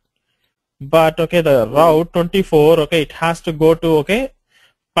 1, but okay, the route 24, okay, it has to go to, okay,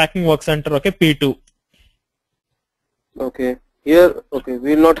 packing work center, okay, P2. Okay, here, okay,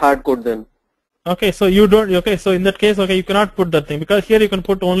 we will not hard code then. Okay, so you don't, okay, so in that case, okay, you cannot put that thing, because here you can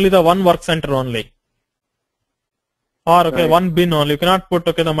put only the one work center only, or okay, one bin only. You cannot put,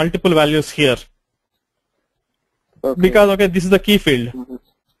 okay, the multiple values here, because okay, this is the key field.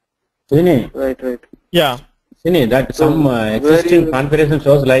 Right. Yeah. That some existing configuration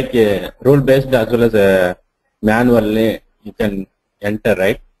shows like rule based as well as manually you can enter,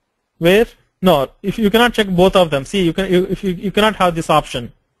 right? Where? No, if you cannot check both of them. See, you cannot have this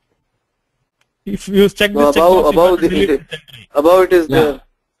option. If you check this above it is there.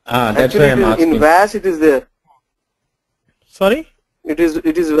 That's why I'm asking. In VAS it is there. Sorry? It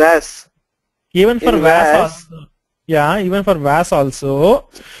is VAS. Even for VAS also. Yeah, even for VAS also.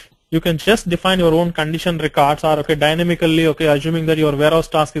 You can just define your own condition records, or okay, dynamically, okay, assuming that your warehouse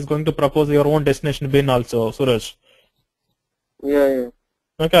task is going to propose your own destination bin also, Suraj. Yeah.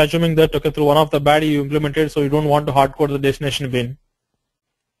 Okay, assuming that, okay, through one of the body you implemented, so you don't want to hard code the destination bin.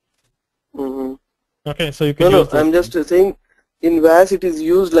 Okay, so you can use I'm just saying in VAS it is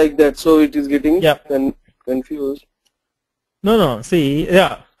used like that, so it is getting confused. No, see,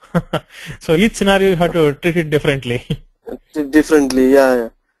 yeah. So each scenario you have to treat it differently. Differently, yeah.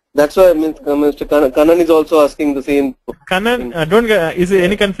 That's why Mr. Kannan is also asking the same. Kannan, is there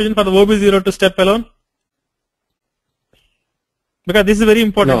any confusion for the OB02 step alone? Because this is very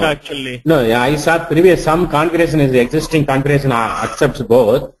important actually. No, yeah, I saw previous some configuration is the existing configuration accepts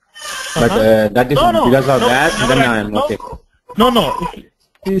both, but that is because of that. Then I am okay. No.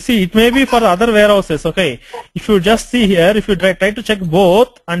 You see, it may be for other warehouses. Okay, if you just see here, if you try to check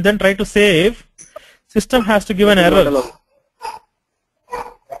both and then try to save, system has to give an error.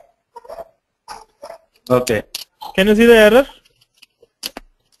 Okay. Can you see the error?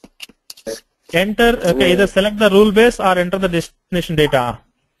 Enter, okay, either select the rule base or enter the destination data.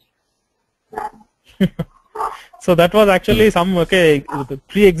 So that was actually some, okay,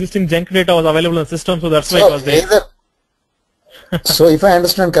 pre-existing junk data was available in the system, so that's why it was there. So if I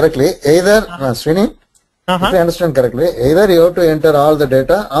understand correctly, either, Srini, if I understand correctly, either you have to enter all the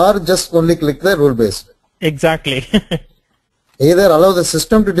data or just only click the rule base. Exactly. Either allow the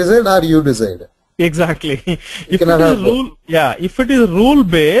system to decide or you decide. Exactly. If it is rule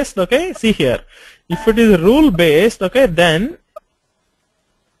based, okay, see here. If it is rule based, okay, then,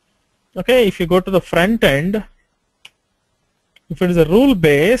 okay, if you go to the front end, if it is a rule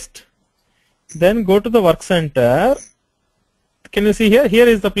based, then go to the work center. Can you see here? Here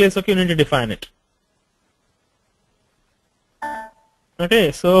is the place, okay, you need to define it.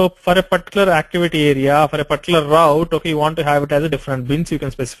 Okay, so for a particular activity area, for a particular route, okay, you want to have it as a different bins, you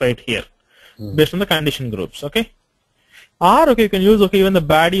can specify it here. Based on the condition groups, okay, or okay, you can use okay even the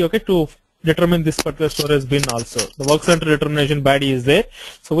body, okay, to determine this particular storage bin also. The work center determination body is there,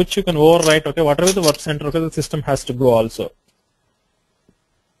 so which you can overwrite, okay, whatever the work center, okay, the system has to go also.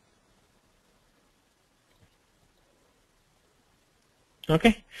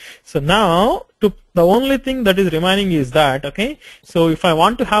 Okay, so now the only thing that is remaining is that, okay, so if I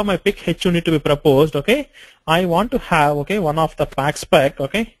want to have my pick H unit to be proposed, okay, I want to have, okay, one of the pack spec,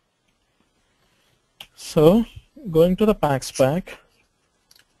 okay. So going to the pack spec,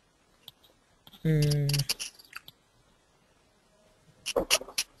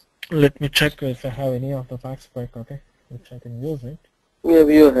 let me check if I have any of the pack spec, okay, which I can use it. Yeah,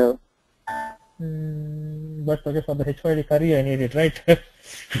 you have. But okay, for the HYD curry I need it, right?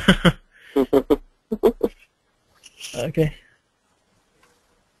 Okay.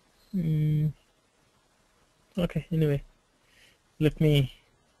 Okay, anyway, let me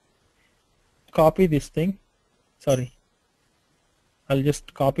copy this thing. Sorry, I'll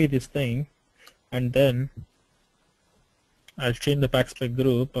just copy this thing and then I'll change the pack spec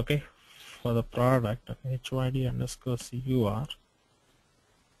group, okay, for the product, okay, HYD underscore CUR.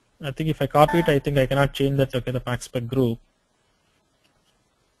 I think if I copy it, I think I cannot change that, okay, the pack spec group.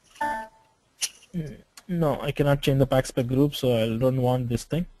 No, I cannot change the pack spec group, so I don't want this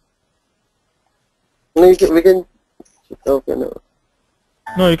thing. No, we can. Okay, no.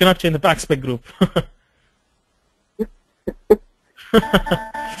 No, you cannot change the pack spec group.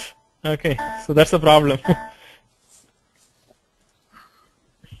 Okay, so that's the problem.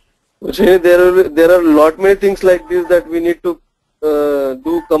 There are a lot many things like this that we need to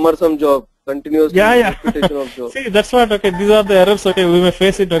do cumbersome job, continuous repetition of job. See, that's what, okay, these are the errors, okay, we may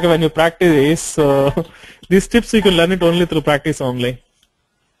face it, okay, when you practice this. So these tips you can learn it only through practice only.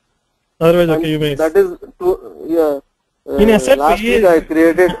 Otherwise, okay, you may. That is true, yeah. In SAP, last week I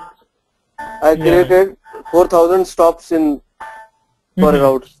created 4,000 stops in for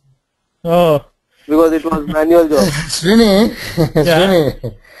routes. Oh. Because it was manual job. Srini,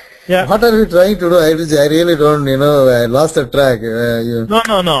 Srini, what are you trying to do? I really don't, I lost the track.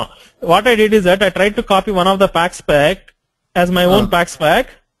 No. What I did is that I tried to copy one of the pack spec as my own pack spec.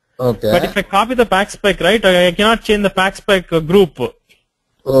 Okay. But if I copy the pack spec, right, I cannot change the pack spec group.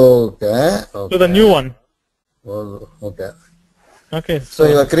 Okay. To the new one. Oh, okay. Okay. So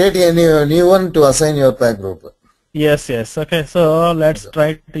you are creating a new one to assign your pack group. Yes. Okay. So let's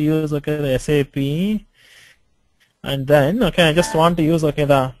try to use, okay, the SAP. And then, okay, I just want to use, okay,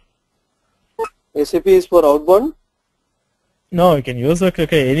 the SAP is for outbound? No, you can use,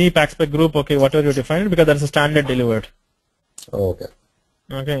 okay, any pack spec group, okay, whatever you define it, because that's a standard delivered. Okay.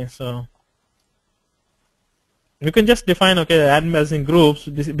 Okay, so you can just define, okay, add as in groups.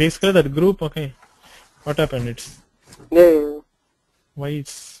 This basically that group, okay. What happened? It's why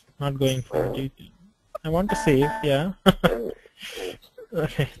it's not going for it. I want to save, yeah.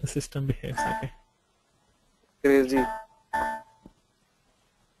 Okay, the system behaves, okay. Crazy.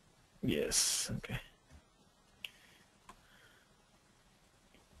 Yes, okay.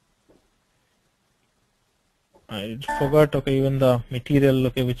 I forgot, okay, even the material,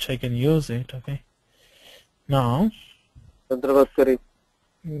 okay, which I can use it, okay. Now,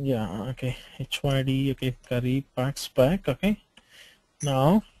 yeah, okay, HYD, okay, curry, pack spec, okay.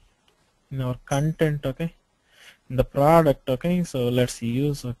 Now, in our content, okay, in the product, okay, so let's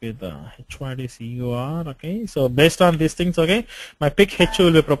use, okay, the HYD CUR, okay. So based on these things, okay, my pick HU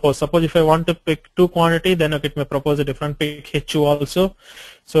will be proposed. Suppose if I want to pick two quantity, then okay, it may propose a different pick HU also.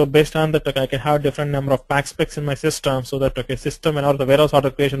 So based on that, okay, I can have different number of pack specs in my system, so that, okay, system and or the warehouse order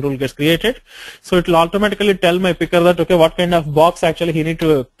creation rule gets created. So it will automatically tell my picker that, okay, what kind of box actually he need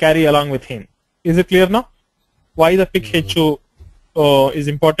to carry along with him. Is it clear now? Why the pick HU is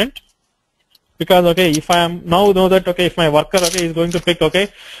important? Because, okay, if I am now know that, okay, if my worker, okay, is going to pick,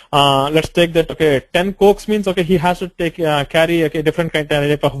 okay, let's take that, okay, 10 cokes means, okay, he has to take carry, okay, different kind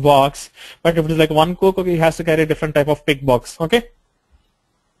of type of box. But if it is like one coke, okay, he has to carry a different type of pick box. Okay.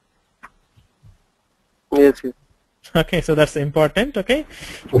 Yes. Okay, so that's important. Okay.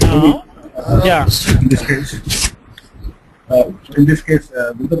 Now, yeah. In this case,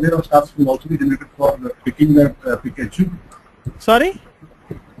 will the warehouse tasks will also be generated for picking that pick HU? Sorry.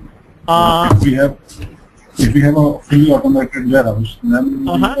 If we have a fully automated warehouse, then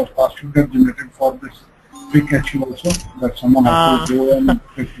the task should get generated for this pick HU also, that someone has to go and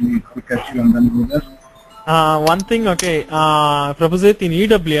pick HU and then go there. One thing, okay, Prabhusit, in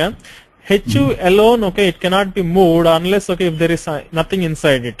EWM, HU alone, okay, it cannot be moved unless, okay, if there is nothing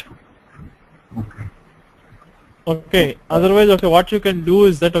inside it. Okay. Okay. Otherwise, okay, what you can do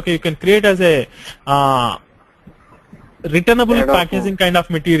is that, okay, you can create as a returnable packaging kind of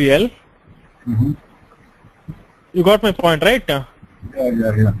material. You got my point, right? Yeah.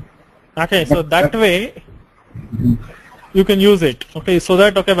 Okay, so that way you can use it. Okay, so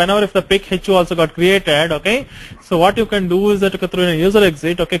that, okay, whenever if the pick HU also got created, okay, so what you can do is that, okay, through a user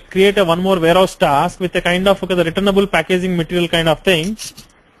exit, okay, create a one more warehouse task with a kind of, okay, the returnable packaging material kind of thing.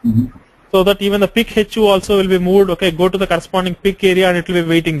 So that even the pick HU also will be moved, okay, go to the corresponding pick area and it will be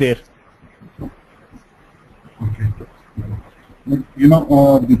waiting there. Okay. But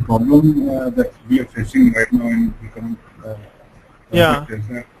the problem that we are facing right now in the current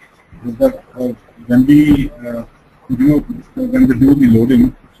is that when we when they do the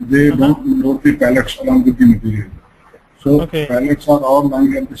loading, so they don't load the pallets along with the material. So pallets are all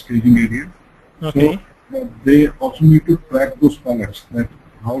lying at the staging area, Okay. So they also need to track those pallets, that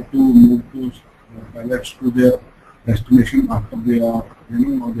how to move those pallets to their destination after they are,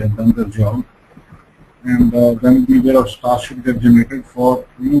 they have done their job. And then the warehouse task should get generated for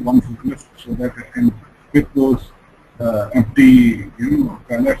one forklift so that it can pick those empty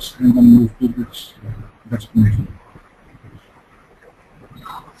pallets and then move to its destination.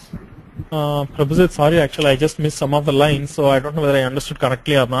 Prabhujit, sorry, actually I just missed some of the lines, so I don't know whether I understood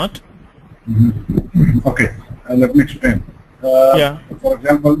correctly or not. Okay, let me explain. Yeah. For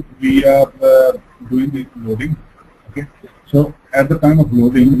example, we are doing the loading. Okay, so at the time of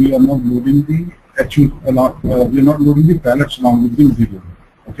loading, we are not loading the we are not loading the pallets along with the material.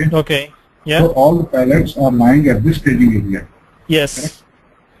 Okay. Okay. Yeah. So all the pallets are lying at this staging area. Yes. Correct?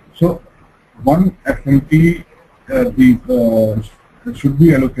 So one FMT should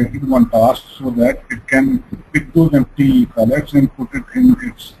be allocated one task so that it can pick those empty pallets and put it in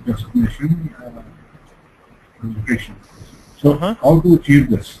its destination location. So how to achieve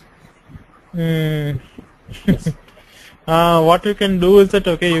this? What you can do is that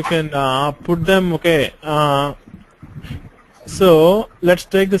you can put them so let's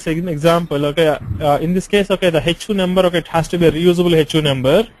take the second example. In this case, the HU number, it has to be a reusable HU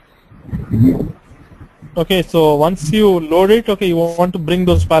number. Okay, so once you load it, you want to bring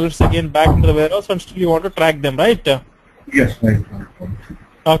those pallets again back into the warehouse and still you want to track them, right? Yes, right.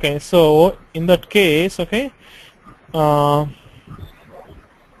 Okay, so in that case,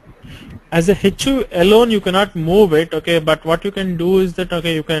 as a HU alone, you cannot move it, but what you can do is that,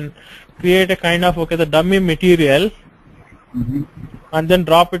 you can create a kind of, the dummy material and then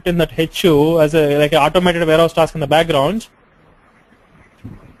drop it in that HU as like an automated warehouse task in the background.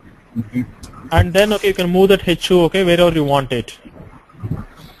 And then, you can move that HU, wherever you want it.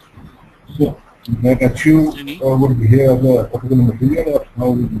 So, that HU would be here as a particular material or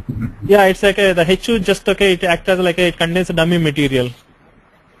how would you put it? Yeah, it's like the HU just, it acts as like it contains a dummy material.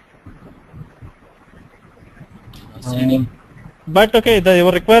 But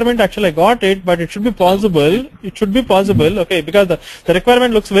your requirement actually I got it, but it should be possible. It should be possible, because the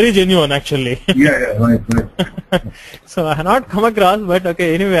requirement looks very genuine actually. Yeah, right. So I have not come across, but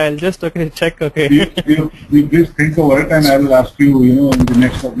anyway, I'll just check. You please think over it, and I will ask you, in the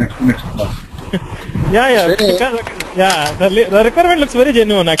next class. Yeah, because, the requirement looks very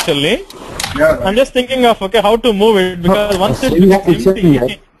genuine actually. Yeah, right. I'm just thinking of how to move it, because once it becomes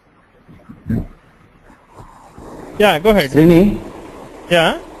empty. Yeah, go ahead. Srini,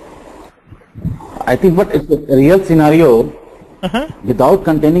 Yeah. I think, but it's a real scenario. Without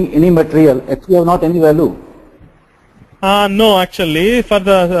containing any material, actually have not any value. No, actually, for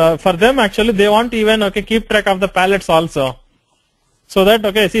them actually they want even keep track of the pallets also. So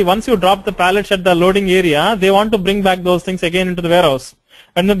that see, once you drop the pallets at the loading area, they want to bring back those things again into the warehouse,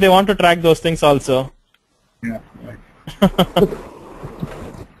 and then they want to track those things also. Yeah, right.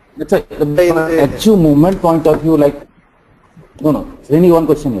 It's a HU movement point of view, like, no, Srini, one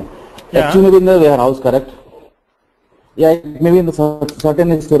question here. Yeah. HU may be in the warehouse, correct? Yeah, it may be in the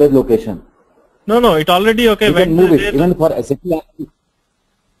certain storage location. No, it already You can move it, even for SAP.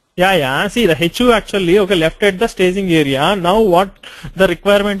 Yeah. See, the HU actually left at the staging area. Now what the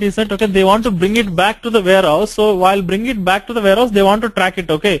requirement is that they want to bring it back to the warehouse. So while bring it back to the warehouse, they want to track it.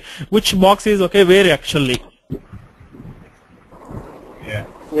 Which box is where actually.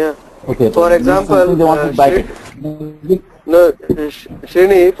 Yeah. Okay. For example, they want to buy it.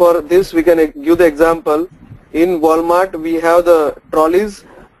 Srini, for this we can give the example. In Walmart, we have the trolleys.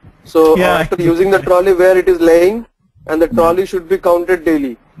 So after using the trolley, where it is laying, and the trolley should be counted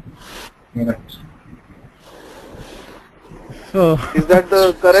daily. Correct. So is that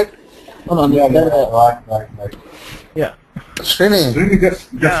the correct? No, Right. Yeah. Really, just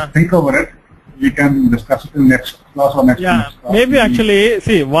think over it. We can discuss it in next class or next class. Maybe actually,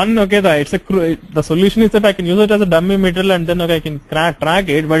 see, the solution is that I can use it as a dummy material and then I can track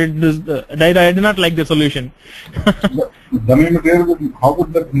it, but I do not like the solution. The dummy material, how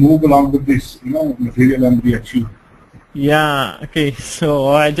would that move along with this, material and the HU? Yeah, so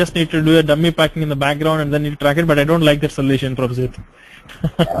I just need to do a dummy packing in the background and then need to track it, but I don't like that solution, Prabhujit.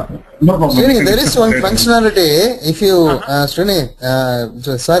 No problem. Srini, there is one functionality. If you, Srini,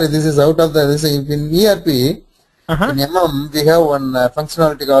 sorry, this is out of this in ERP. In MM, we have one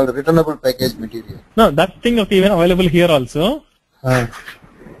functionality called returnable package material. No, that thing even available here also.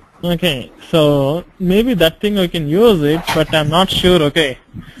 So maybe that thing I can use it, but I'm not sure.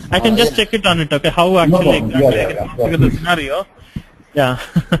 I can just check it on it. How actually exactly I can figure the scenario. Yeah.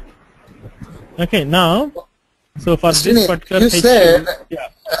 Now. So for Srini, this particular you said, yeah.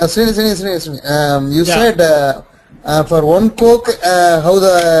 Srini, you said For one coke, how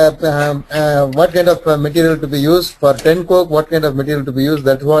the what kind of material to be used? For 10 coke, what kind of material to be used?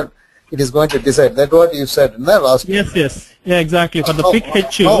 That's what it is going to decide. That's what you said in the last. Yes. Yeah, exactly. For the pick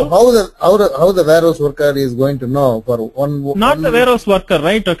HU. How the warehouse worker is going to know for one? Not the warehouse worker,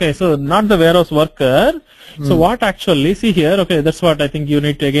 right? Okay, so not the warehouse worker. So what actually? See here. Okay, that's what I think you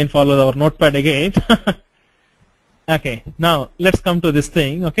need to again follow our notepad again. Okay, now let's come to this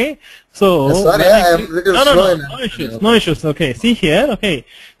thing. Okay, so sorry, I am little slow. No issues. Okay, see here. Okay,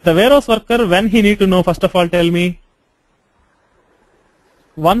 the warehouse worker, when he need to know, first of all, tell me.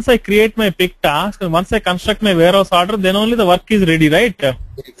 Once I create my pick task and once I construct my warehouse order, then only the work is ready, right?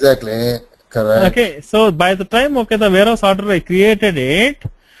 Exactly, correct. Okay, so by the time the warehouse order I created it,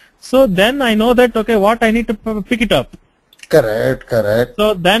 so then I know that what I need to pick it up. Correct.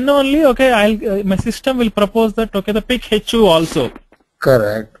 So then only my system will propose that the pick HU also.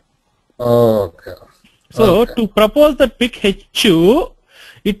 Correct. Okay. So to propose the pick HU,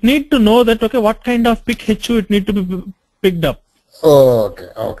 it need to know that what kind of pick HU it need to be picked up. Okay.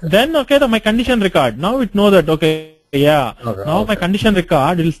 Then my condition record. Now it know that my condition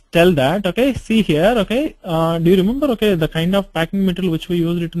record will tell that see here do you remember the kind of packing material which we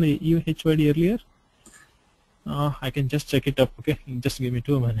used it in the UHYD earlier? I can just check it up. Okay, just give me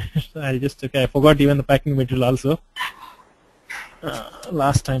 2 minutes. I'll just I forgot even the packing material also.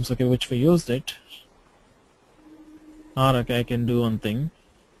 Last times which we used it. Or I can do one thing.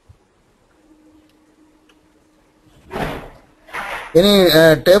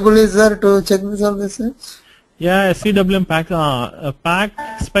 Any table is there to check this all this things? Yeah, SCWM pack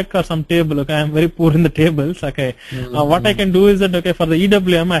spec or some table. Okay, I'm very poor in the tables. Okay, what I can do is that for the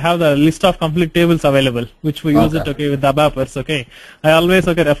EWM I have the list of complete tables available, which we use it with the ABAPers. Okay, I always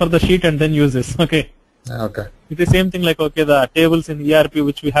refer the sheet and then use this. Okay. It's the same thing like the tables in ERP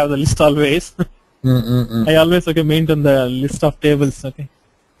which we have the list always. I always maintain the list of tables.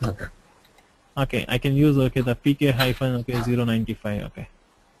 Okay, I can use the PK hyphen 095. Okay.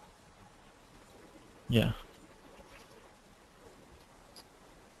 Yeah.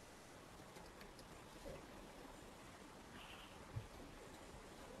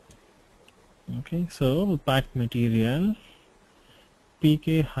 Okay, so pack material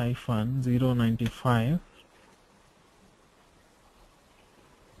PK hyphen 095.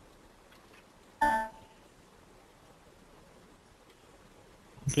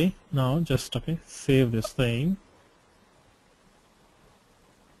 Okay, now just save this thing.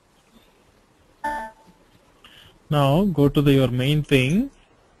 Now go to your main thing.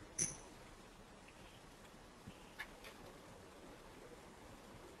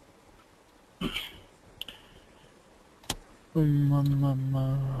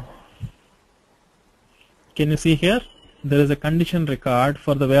 Can you see here? There is a condition record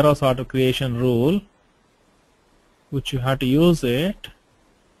for the warehouse order creation rule, which you have to use it.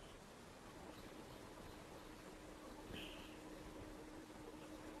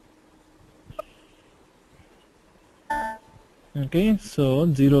 Okay, so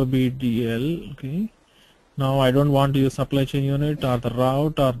 0BDL. Okay, now I don't want to use supply chain unit or the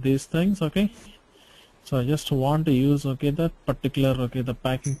route or these things. Okay, so I just want to use that particular the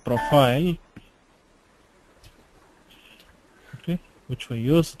packing profile, which we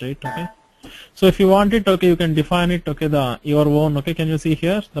used it. Okay, so if you want it, you can define it your own. Can you see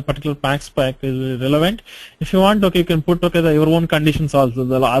here the particular pack spec is relevant? If you want, you can put your own conditions also,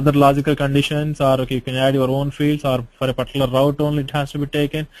 the other logical conditions, or you can add your own fields, or for a particular route only it has to be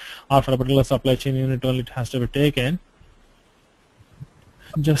taken, or for a particular supply chain unit only it has to be taken.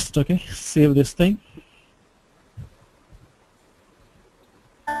 Just save this thing.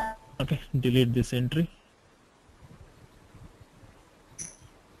 Delete this entry.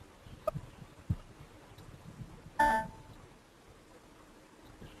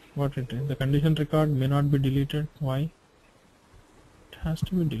 What it is? The condition record may not be deleted. Why? It has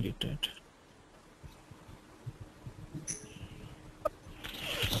to be deleted.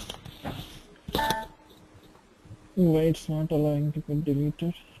 Why it's not allowing to be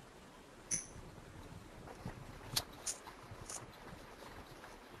deleted?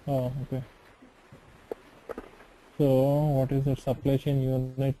 Oh, okay. So what is the supply chain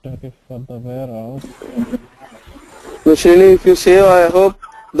unit for the warehouse? Srini, if you save, I hope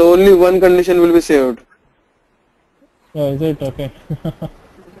the only one condition will be saved. Oh, is it? Okay.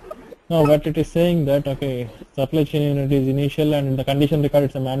 No, but it is saying that supply chain unit is initial and in the condition record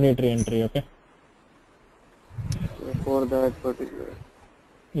it's a mandatory entry. Okay. For that particular.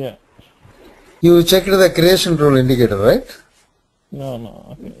 Yeah. You checked the creation rule indicator, right? No.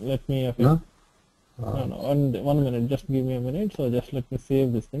 Okay. Let me. No. No. One minute. Just give me a minute. So just let me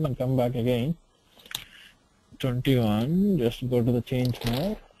save this thing and come back again. 21. Just go to the change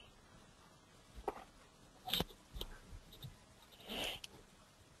mode.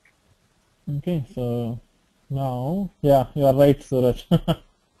 Okay, so now, yeah, you are right, Suraj.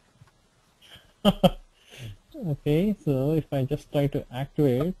 Okay, so if I just try to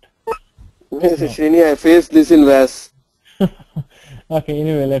activate. Srini, I faced this in VAS. Okay,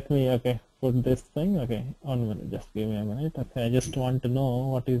 anyway, let me put this thing. Okay, 1 minute, just give me a minute. Okay, I just want to know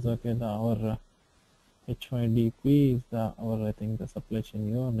what is our HYDP is our I think the supply chain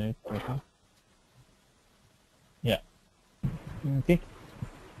unit. Okay, yeah, okay,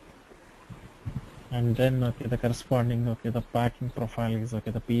 and then the corresponding the packing profile is the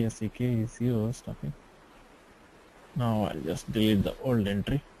PSEK is used. Okay, now I'll just delete the old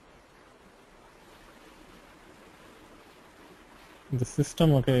entry. The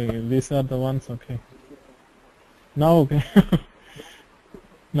system, these are the ones. Now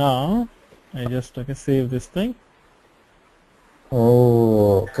now I just save this thing.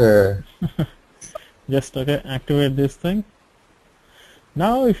 Oh, okay. Just activate this thing.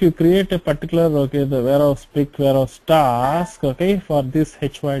 Now if you create a particular the warehouse pick warehouse task for this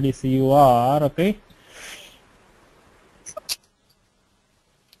HYDCUR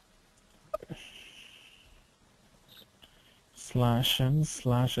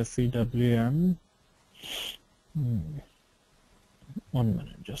 /n/SCWM 1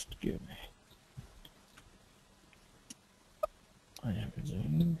 minute, just give me. I am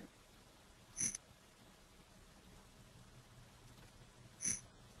doing.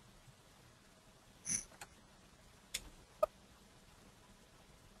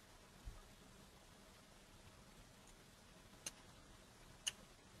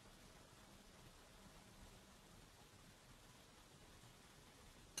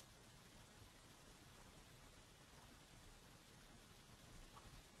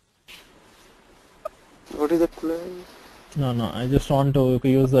 What is the plan? No, I just want to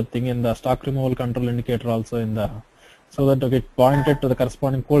use that thing in the stock removal control indicator also in the, so that it pointed to the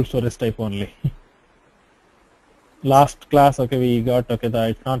corresponding cold storage type only. Last class we got that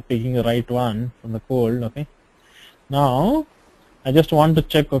it's not picking the right one from the cold. Now I just want to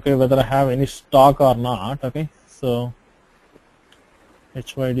check whether I have any stock or not. So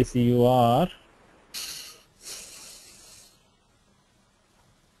HYDCUR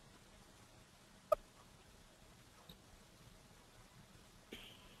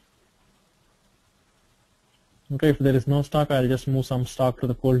if there is no stock, I'll just move some stock to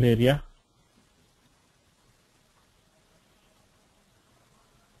the cold area.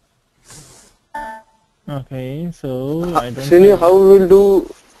 Okay, so I don't Srini, how we will do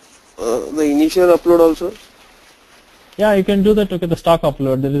the initial upload also? Yeah, you can do that. The stock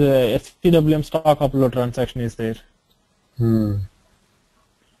upload. There is a STWM stock upload transaction is there.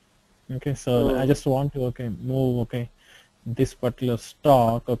 Okay, so I just want to move this particular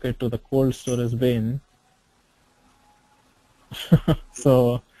stock to the cold storage bin.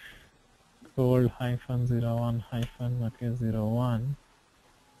 So cold -01 -01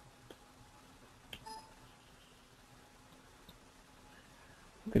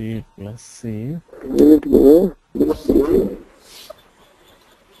 create plus save.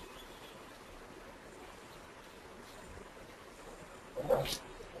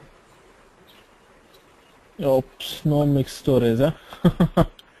 Oops, no mixed storage.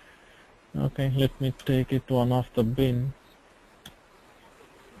 Okay, let me take it one off the bin.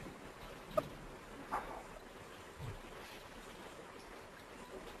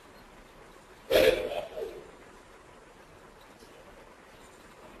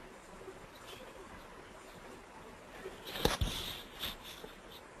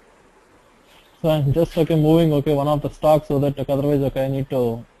 So I'm just moving one of the stock so that otherwise I need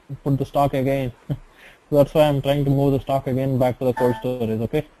to put the stock again. So that's why I'm trying to move the stock again back to the cold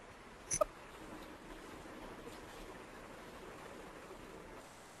storage.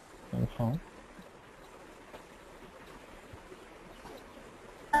 Confirm.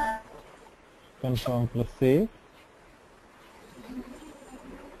 Confirm plus save.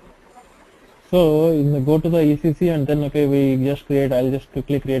 So go to the ECC and then we just create. I'll just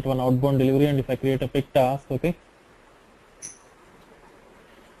quickly create one outbound delivery, and if I create a pick task,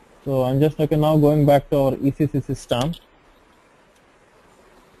 So I'm just now going back to our ECC system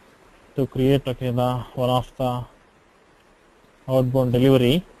to create the one of the outbound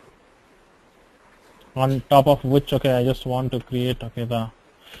delivery, on top of which I just want to create the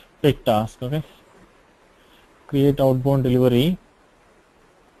pick task. Create outbound delivery.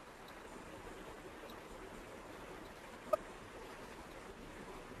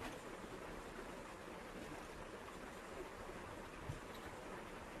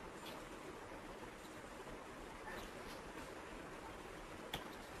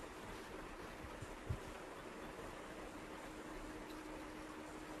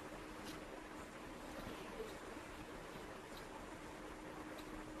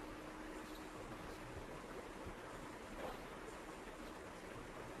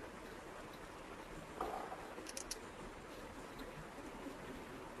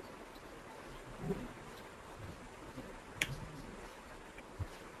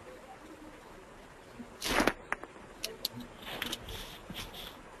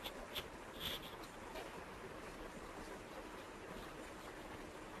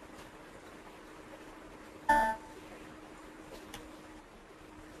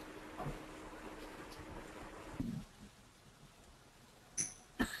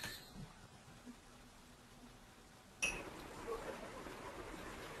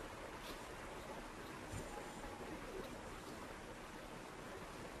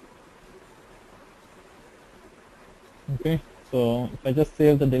 Okay, so if I just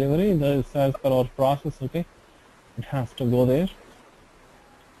save the delivery, this is as per our process. Okay, it has to go there.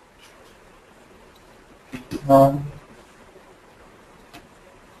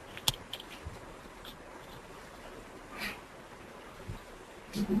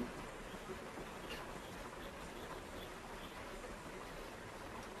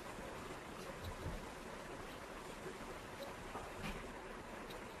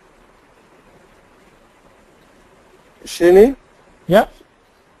 Srini, Yeah.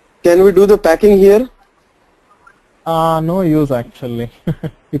 can we do the packing here? No use actually.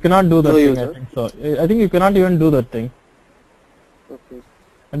 You cannot do that No thing. use, I huh? think so. I think you cannot even do that thing. Okay.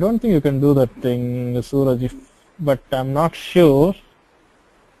 I don't think you can do that thing, Suraj. But I'm not sure.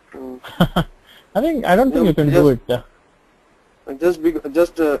 Mm. I don't think No, you can do it. just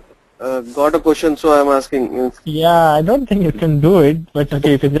got a question, so I'm asking. Yeah, I don't think you can do it. But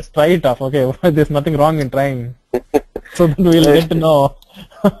okay, you can just try it off. Okay, there's nothing wrong in trying. So that we'll get to know.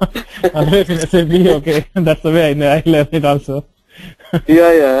 Otherwise in SAP, okay, that's the way I learned it also.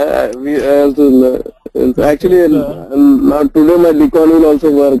 Yeah. I also actually So, now today my decon will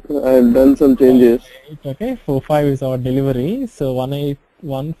also work. I have done some changes. okay, 45 is our delivery. So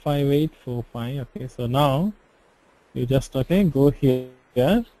 15845. Okay, so now you just go here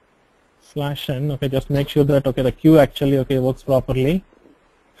 /n. Okay, just make sure that the queue actually works properly.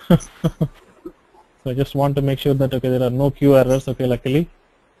 So I just want to make sure that there are no queue errors. Okay, luckily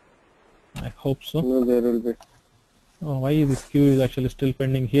I hope so. No, there will be Oh, why this queue is actually still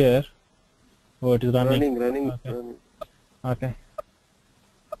pending here? Oh, it is running. running. Okay.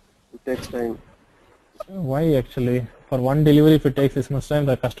 It takes time. Why actually? For one delivery, if it takes this much time,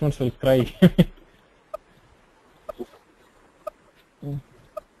 the customers will cry.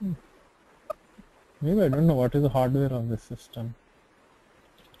 Maybe I don't know what is the hardware of this system.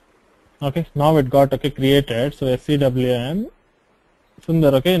 Okay, now it got created. So SCWM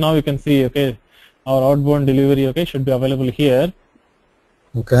Sundar. Okay, now you can see our outbound delivery should be available here.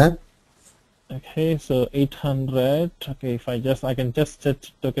 Okay. Okay, so 800. Okay, if I can just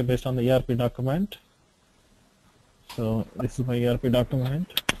set it based on the ERP document. So this is my ERP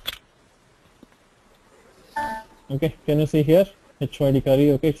document. Okay, can you see here HYD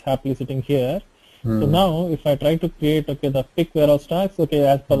curry? Okay, it's happily sitting here. So now if I try to create the pick warehouse tags,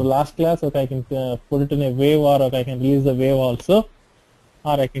 as per the last class, I can put it in a wave, or I can release the wave also,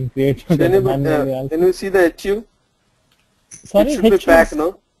 or I can create manually also. Can we see the HU? Sorry, It should be packed,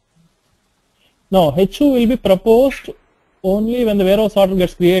 no? No, HU will be proposed only when the warehouse order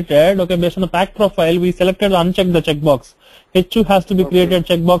gets created. Okay, based on the pack profile, we selected uncheck the checkbox. HU has to be created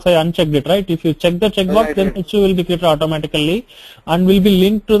checkbox. I unchecked it, right? If you check the checkbox, then HU will be created automatically and will be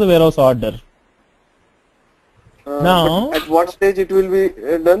linked to the warehouse order. Now, but at what stage it will be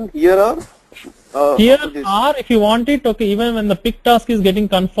done? Here or here, or if you want it, even when the pick task is getting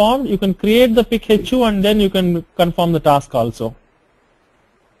confirmed, you can create the pick HU and then you can confirm the task also.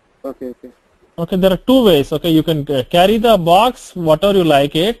 Okay. Okay, there are two ways. Okay, you can carry the box, whatever you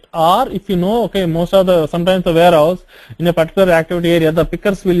like it, or if you know, sometimes the warehouse in a particular activity area, the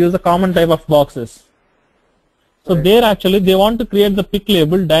pickers will use a common type of boxes. So there actually they want to create the pick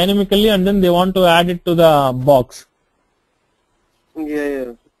label dynamically and then they want to add it to the box.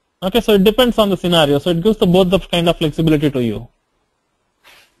 Yeah. Okay, so it depends on the scenario. So it gives both the kind of flexibility to you.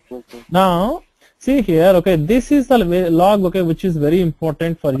 Okay. Now, see here, this is the log, which is very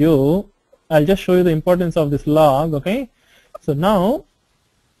important for you. I'll just show you the importance of this log, So now,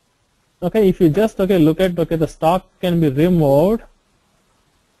 if you just, look at, the stock can be removed.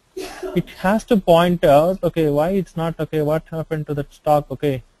 It has to point out, why it's not, what happened to that stock,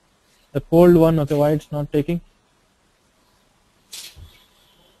 the cold one, why it's not taking.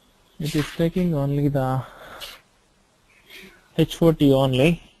 It is taking only the H40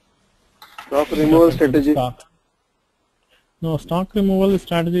 only. Stock removal strategy. No, stock removal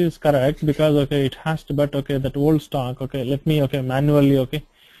strategy is correct because it has to, but that old stock, let me manually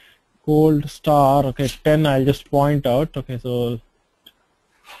cold star 10 I'll just point out. So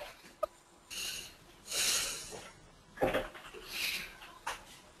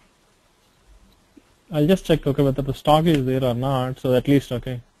I'll just check whether the stock is there or not, so at least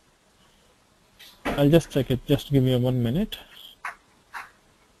I'll just check it. Just give me 1 minute.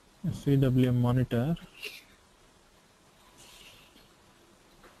 SCWM monitor.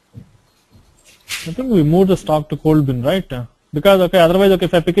 I think we moved the stock to cold bin, right? Because otherwise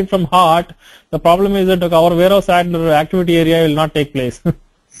if I pick it from hot, the problem is that our warehouse activity area will not take place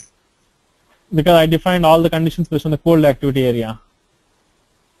because I defined all the conditions based on the cold activity area.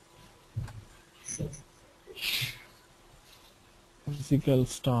 Physical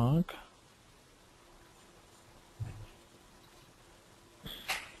stock.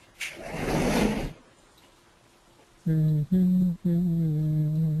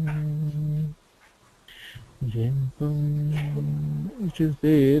 It is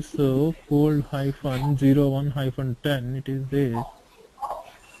there, so cold hyphen 01 hyphen 10 it is there.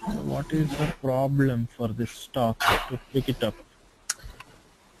 What is the problem for this stock to pick it up?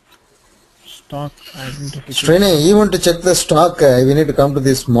 Stock identification. Srini, you want to check the stock, we need to come to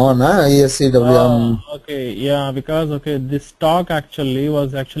this mon, SCWM. Okay, yeah, because okay, this stock actually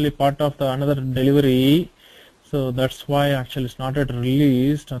was actually part of the another delivery, so that's why actually it's not yet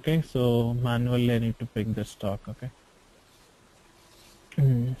released. Okay, so manually I need to pick the stock. Okay, I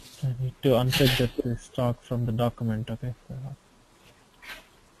need to uncheck that stock from the document. Okay.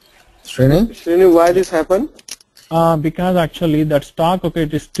 Srini, why this happened? Because actually that stock, okay,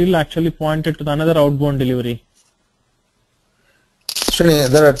 it is still actually pointed to the another outbound delivery. Srini,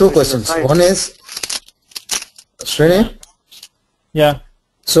 there are two questions. One is, Srini? Yeah.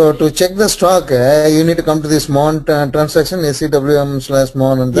 So to check the stock, you need to come to this mon transaction,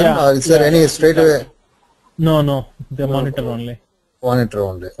 SCWM/mon, and then, or is there any straight away? No, the monitor only. Monitor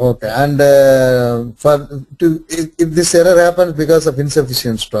only. Okay. And if this error happens because of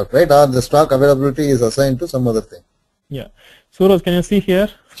insufficient stock, right? Or the stock availability is assigned to some other thing. Yeah. Suraj, can you see here?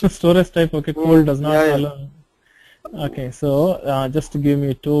 Storage type, okay, cold does not allow. Okay, so just to give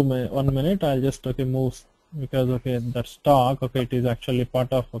me 1 minute, I'll just move, because okay, that stock, okay, it is actually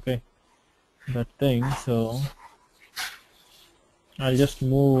part of that thing, so I'll just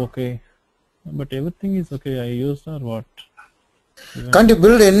move, okay, but everything is okay. I used or what? Can't you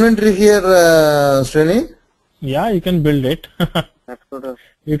build inventory here, Srini? Yeah, you can build it.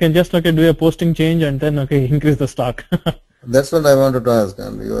 You can just do a posting change and then increase the stock. That's what I wanted to ask,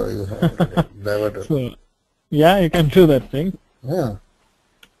 and you have diverted. So, yeah, you can do that thing. Yeah.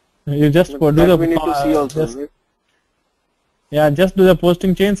 You just do the. We need to see also. Just do the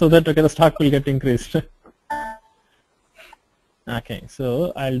posting change so that the stock will get increased. Okay,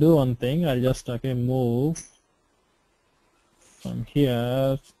 so I'll do one thing. I'll just move from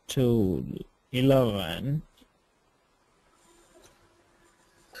here to 11.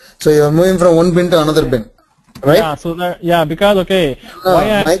 So you are moving from one bin to another bin, right? Yeah, so that because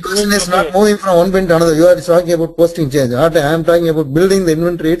my question is not moving from one bin to another. You are talking about posting change. I am talking about building the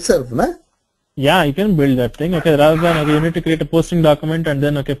inventory itself, na? Yeah, you can build that thing. Okay, rather than you need to create a posting document and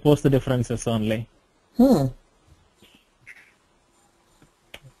then post the differences only.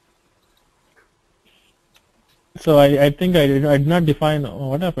 So I think I did not define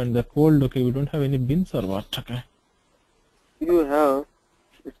what happened. The cold, okay, we don't have any bins or what? Okay. You have.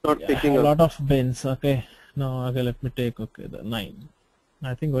 It's not picking a up. lot of bins. Okay. No, okay, let me take the 9.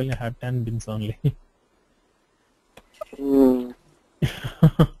 I think we only have 10 bins only.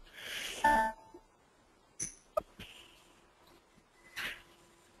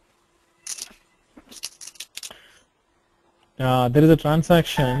 There is a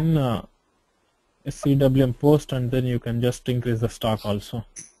transaction SCWM post, and then you can just increase the stock also.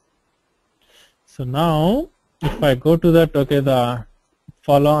 So now if I go to that, the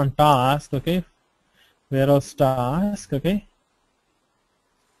follow on task, warehouse task,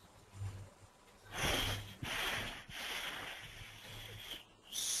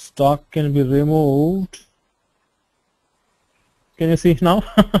 stock can be removed. Can you see now?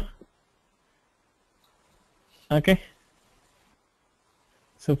 Okay.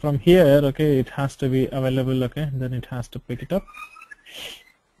 So from here, it has to be available, then it has to pick it up.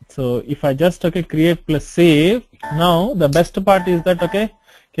 So if I just create plus save, now the best part is that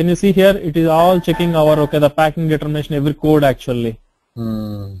can you see here, it is all checking our the packing determination, every code actually.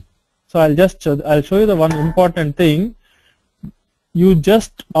 So I'll show you the one important thing. You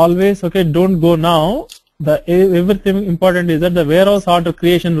just always don't go now. The everything important is that the warehouse auto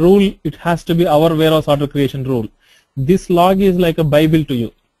creation rule, it has to be our warehouse auto creation rule. This log is like a Bible to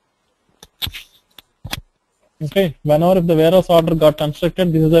you. Okay, whenever if the warehouse order got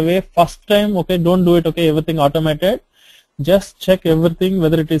constructed, this is the way. First time, don't do it, everything automated. Just check everything,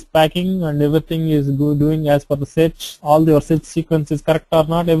 whether it is packing and everything is doing as per the set, all your set sequence is correct or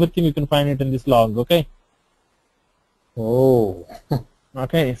not, everything you can find it in this log, okay? Oh.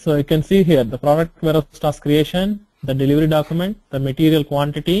 Okay, so you can see here the product warehouse task creation, the delivery document, the material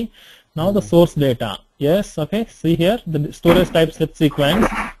quantity, now the source data. Yes, see here the storage type set sequence,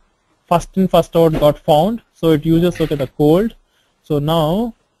 first in first out got found, so it uses the cold. So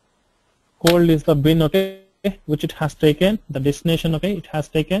now cold is the bin, which it has taken, the destination, it has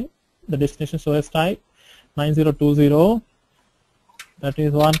taken the destination storage type 9020. That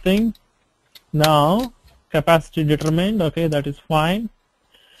is one thing. Now capacity determined, that is fine.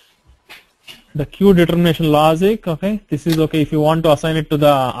 The queue determination logic, this is if you want to assign it to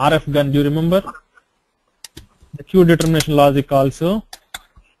the RF gun, do you remember? the queue determination logic also.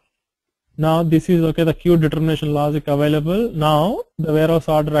 Now this is okay, the queue determination logic available. Now the warehouse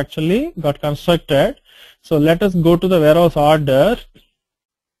order actually got constructed. So let us go to the warehouse order.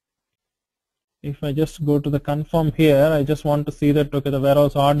 If I just go to the confirm here, I just want to see that okay, the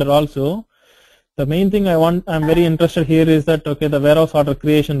warehouse order also. The main thing I'm very interested here is that okay, the warehouse order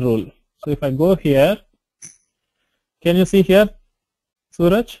creation rule. So if I go here, can you see here,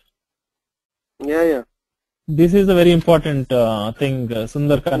 Suraj? Yeah. This is a very important thing,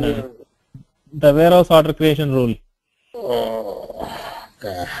 Sundar Kannan. Yeah. The warehouse order creation rule.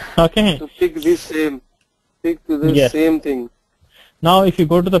 Okay. To pick this same thing. Now if you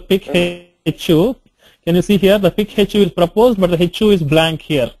go to the pick HU, can you see here the pick HU is proposed, but the HU is blank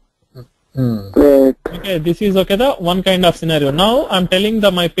here. Right. Okay, this is okay, the one kind of scenario. Now I'm telling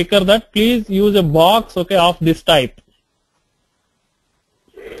my picker that please use a box okay of this type.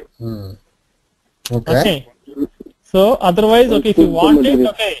 Okay. So otherwise, okay, if you want it,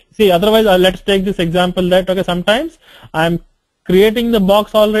 okay, see, otherwise let's take this example that okay, sometimes I'm creating the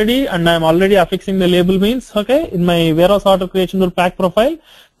box already and I'm already affixing the label means okay, in my warehouse order creation rule pack profile,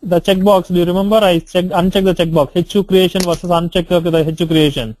 the checkbox, do you remember I uncheck the checkbox, HU creation versus uncheck okay, the HU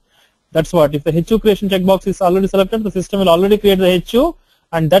creation. That's what, if the HU creation checkbox is already selected, the system will already create the HU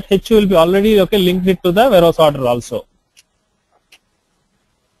and that HU will be already okay, linked it to the warehouse order also.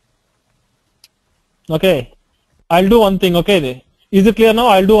 Okay. I'll do one thing, okay, is it clear now?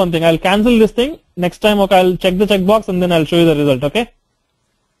 I'll do one thing, I'll cancel this thing, next time okay, I'll check the checkbox and then I'll show you the result, okay?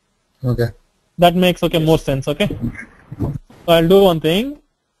 Okay. That makes okay more sense, okay? So I'll do one thing,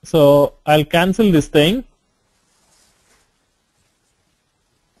 so I'll cancel this thing,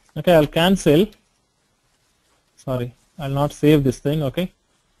 okay, I'll cancel, sorry, I'll not save this thing, okay?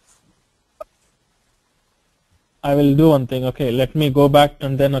 I will do one thing, okay, let me go back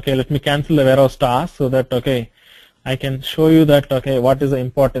and then okay, let me cancel the warehouse task so that okay, I can show you that okay, what is the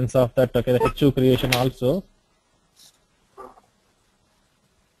importance of that okay, the HU creation also.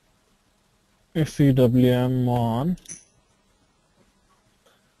 SCWM on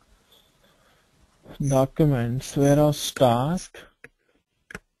documents, warehouse task,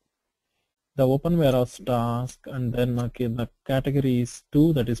 the open warehouse task, and then okay, the category is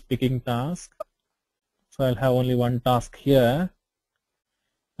 2, that is picking task. So I'll have only one task here.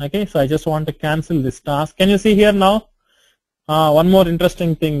 Okay, so I just want to cancel this task. Can you see here now? One more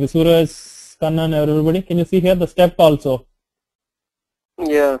interesting thing. Suraj, Kannan, everybody, can you see here the step also?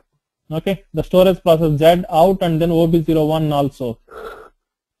 Yeah. Okay, the storage process Z out and then OB01 also.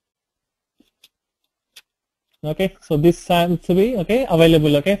 Okay, so this has to be okay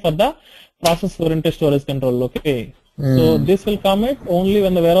available okay for the process oriented storage control. Okay. So this will commit only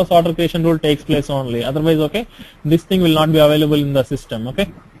when the warehouse order creation rule takes place only. Otherwise, okay, this thing will not be available in the system.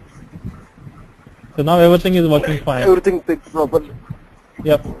 Okay. So now everything is working fine. Everything fixed properly.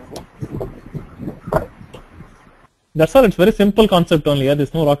 Yep. That's all. It's very simple concept only. Yeah,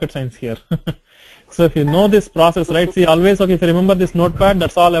 there's no rocket science here. So if you know this process, right? See, always okay. If you remember this notepad,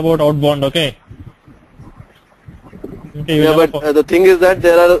 that's all about outbound. Okay. Okay. Yeah, but the thing is that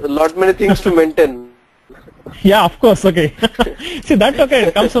there are a lot many things to maintain. Yeah, of course. Okay. See that okay,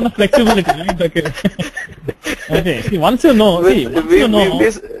 it comes from the flexibility, right? Okay. Okay. See, once you know, we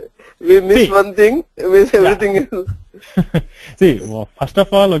miss one thing, miss everything else. See, well, first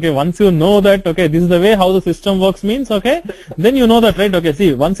of all, okay, once you know that, okay, this is the way how the system works means, okay, then you know that, right? Okay,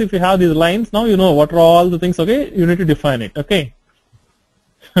 see, once if you have these lines, now you know what are all the things, okay, you need to define it, okay.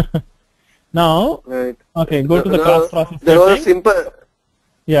 Now, right. Okay, go to the class process. There was a simple.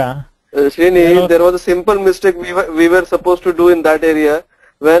 Yeah. Srini, there was a simple mistake we were supposed to do in that area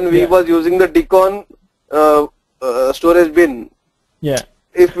when we was using the decon storage bin. Yeah.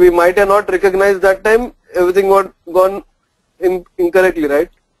 If we might have not recognized that time, everything was gone incorrectly, right?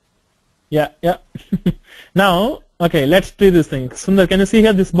 Yeah, yeah. Now, okay, let's do this thing. Sundar, can you see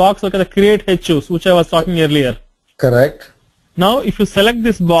here this box? Okay, the create HUs, which I was talking earlier. Correct. Now, if you select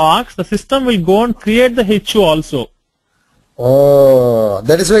this box, the system will go and create the HU also. Oh,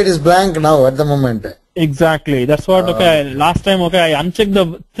 that is why it is blank now at the moment. Exactly. That's what, okay, last time, okay, I unchecked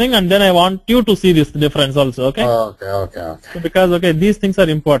the thing and then I want you to see this difference also, okay? Okay. So because, okay, these things are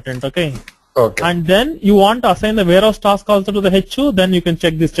important, okay? Okay. And then you want to assign the warehouse task also to the HU, then you can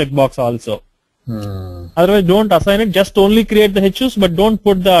check this checkbox also. Otherwise, don't assign it, just only create the HUs, but don't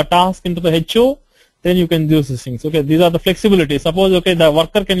put the task into the HU, then you can use these things. Okay, these are the flexibility. Suppose, okay, the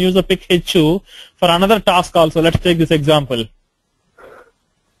worker can use the pick HU for another task also. Let's take this example.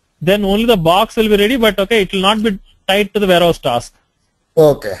 Then only the box will be ready, but okay, it will not be tied to the warehouse task.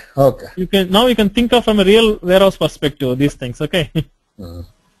 Okay. You can think of from a real warehouse perspective these things. Okay.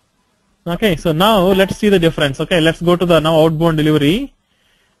 Okay, so now let's see the difference. Okay, let's go to the now outbound delivery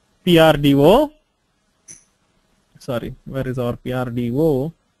PRDO. Sorry, where is our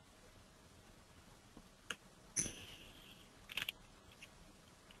PRDO?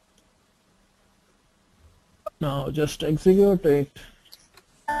 Now just execute it.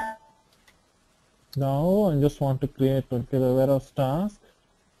 Now I just want to create the warehouse task.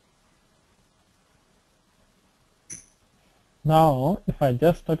 Now if I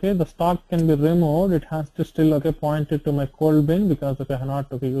just the stock can be removed, it has to still point it to my cold bin because I cannot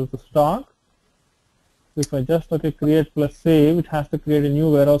use the stock. If I just create plus save, it has to create a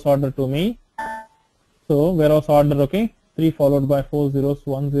new warehouse order to me. So warehouse order 3 followed by 4 zeros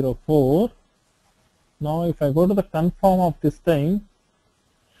 104. Now if I go to the confirm of this thing,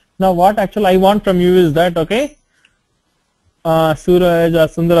 now what actually I want from you is that Suraj or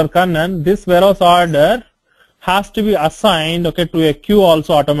Sundar or Kannan, this warehouse order has to be assigned to a queue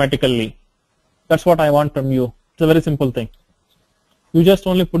also automatically. That's what I want from you. It's a very simple thing. You just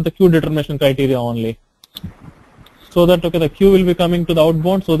only put the queue determination criteria only, so that the queue will be coming to the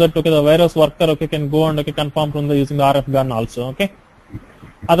outbound, so that the warehouse worker can go and confirm from the using the RF gun also.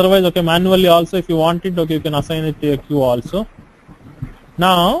 Otherwise manually also if you want it you can assign it to a queue also.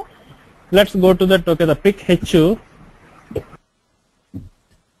 Now let's go to that the pick HU.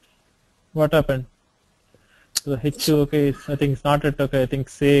 What happened? So the HU I think it's not at I think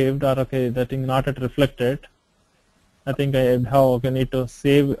saved, or that thing not at reflected. I think I have need to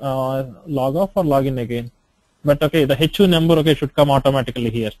save log off or log in again. But the HU number should come automatically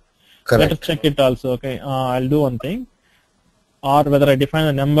here. Correct. Let us check it also. I'll do one thing, or whether I define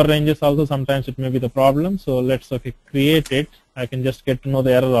the number ranges also, sometimes it may be the problem. So let's create it. I can just get to know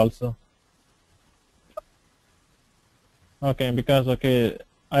the error also. Because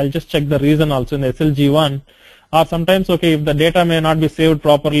I'll just check the reason also in the SLG1, or sometimes if the data may not be saved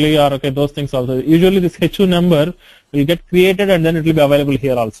properly, or those things also. Usually this HU number will get created and then it will be available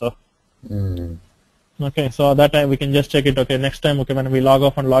here also. So that time we can just check it. Next time when we log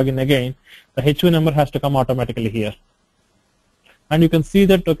off and log in again, the HU number has to come automatically here. And you can see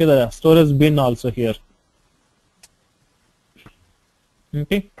that the storage bin also here.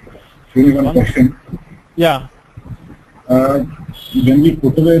 One question. Yeah. When we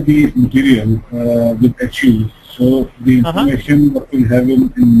put away the material with HU, so the information that we have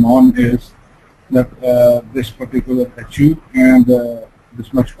in non is that this particular HU and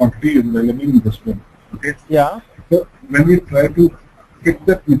this much quantity is available in this bin. Yeah. So when we try to pick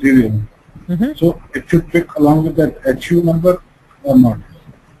that material, so it should pick along with that HU number or not?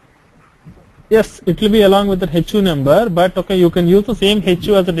 Yes, it will be along with the HU number, but you can use the same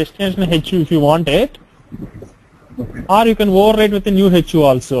HU as a destination HU if you want it, or you can overwrite with a new HU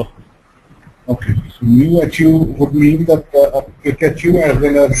also. Okay, so new HU would mean that a quick HU as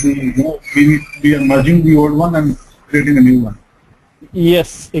well as the we are merging the old one and creating a new one.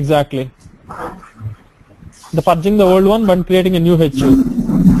 Yes, exactly. The purging the old one but creating a new HU.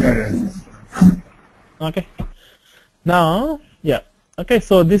 Now,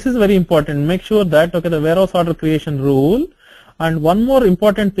 so this is very important. Make sure that the warehouse order creation rule, and one more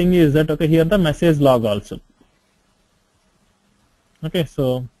important thing is that here the message log also.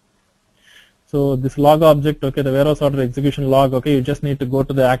 So this log object, the warehouse order execution log, you just need to go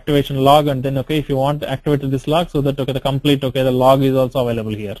to the activation log, and then if you want to activate this log, so that the complete the log is also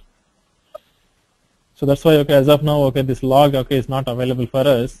available here. So that's why as of now this log is not available for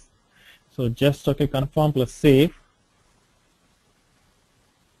us. So just confirm plus save.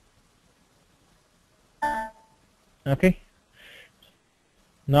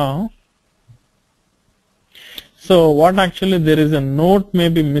 Now, so what actually there is a note may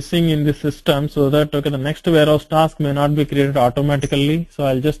be missing in the system, so that the next warehouse task may not be created automatically. So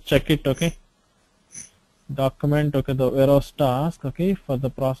I'll just check it. Document the warehouse task for the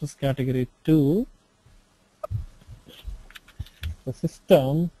process category 2. The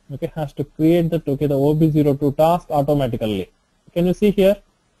system has to create the OB02 task automatically. Can you see here?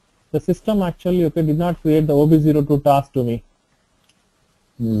 The system actually did not create the OB02 task to me.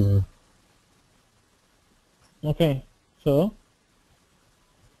 So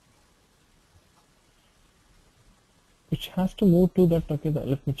which has to move to that.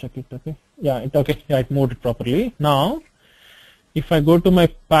 Let me check it. It moved it properly. Now if I go to my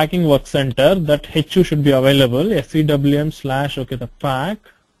packing work center, that HU should be available. SCWM / the pack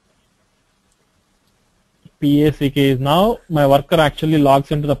PACK is now my worker actually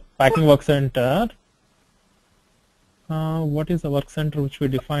logs into the packing work center. What is the work center which we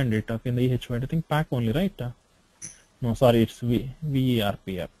defined it in the EHY? I think pack only, right? No, sorry, it's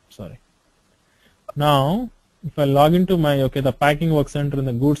VERP. Sorry. Now if I log into my, the packing work center in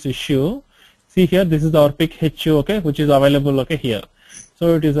the goods issue, see here, this is our pick HU, which is available, here.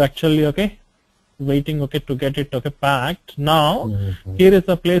 So it is actually, waiting, to get it, packed. Now, here is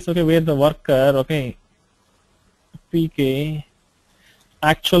the place, where the worker, PK,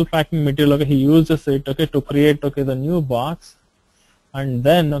 actual packing material, he uses it, to create, the new box. And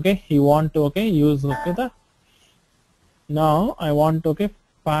then, he want to, use, now I want to,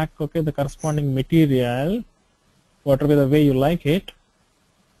 pack, the corresponding material, whatever the way you like it.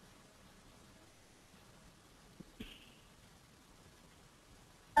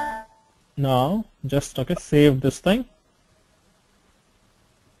 Now, just, save this thing.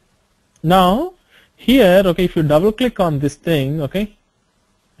 Now, here, if you double click on this thing,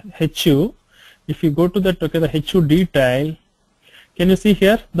 HU, if you go to that, the HU detail, can you see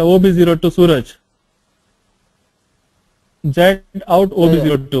here the OB02 Suraj? Z out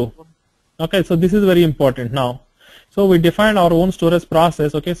OB02. Okay, so this is very important now. So we defined our own storage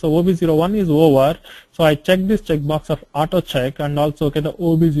process. Okay, so OB01 is over. So I check this checkbox of auto check and also the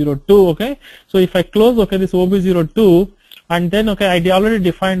OB02. Okay, so if I close this OB02 and then I already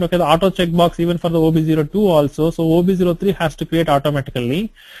defined the auto checkbox even for the OB02 also. So OB03 has to create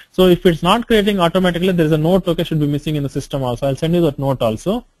automatically. So if it's not creating automatically, there is a note should be missing in the system also. I'll send you that note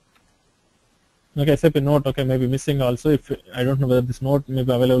also. Okay, SAP note may be missing also. If I don't know whether this note may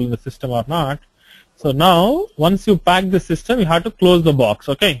be available in the system or not. So now once you pack the system, you have to close the box.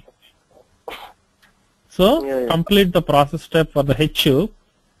 Okay, so complete the process step for the HU.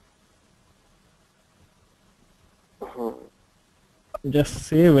 Just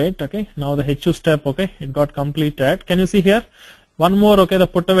save it. Okay, now the HU step, it got completed. Can you see here one more, the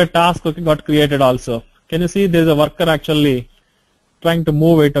put away task, got created also. Can you see there is a worker actually trying to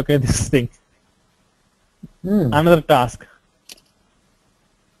move it, this thing. Another task.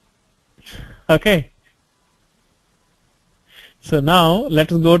 Okay, so now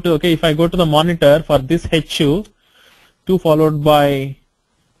let us go to, if I go to the monitor for this HU, 2 followed by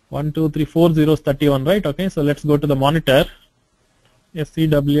 1 2 3 4 zeros 31, right? Okay, so let's go to the monitor,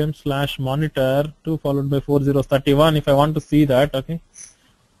 scwm/monitor 2 followed by 4 zeros 31. If I want to see that,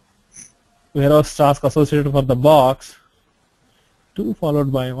 warehouse task associated for the box, 2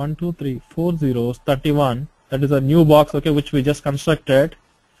 followed by 1 2 3 4 zeros 31. That is a new box, which we just constructed.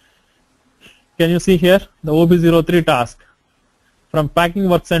 Can you see here the OB03 task from packing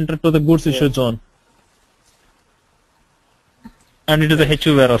work center to the goods issue zone, and it is a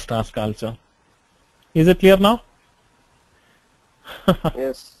HU warehouse task also. Is it clear now?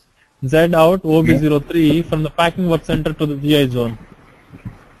 Yes. Z out OB03 from the packing work center to the GI zone.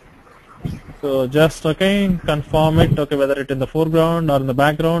 So just confirm it, whether it in the foreground or in the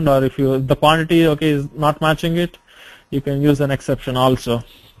background, or if the quantity is not matching it, you can use an exception also.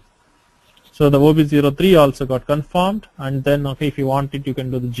 So the OB03 also got confirmed, and then if you want it, you can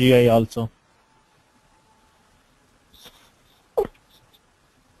do the GI also.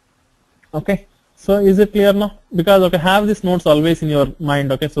 Okay, so is it clear now? Because have these notes always in your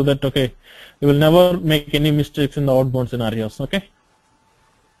mind, so that you will never make any mistakes in the outbound scenarios. Okay,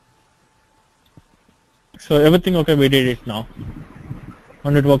 so everything we did it now,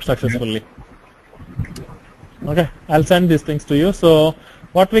 and it worked successfully. Okay, I'll send these things to you. So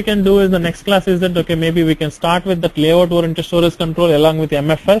what we can do is the next class is that maybe we can start with that layout oriented storage control along with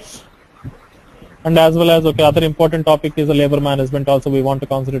MFS, and as well as other important topic is the labor management also. We want to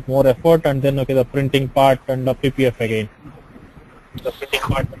concentrate more effort, and then the printing part and the PPF again.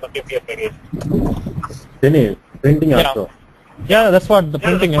 Printing also. Yeah, that's what the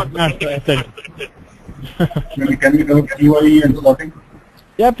printing is. I said. Can we do QI and sorting?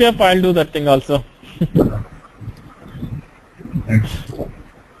 Yep, I'll do that thing also. Thanks.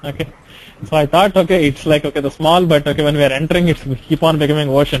 Okay, so I thought it's like the small, but when we are entering it, we keep on becoming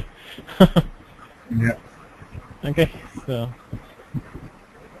ocean. Yeah. Okay, so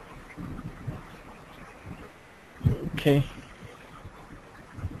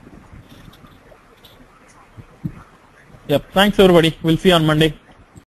yep, thanks everybody. We'll see you on Monday.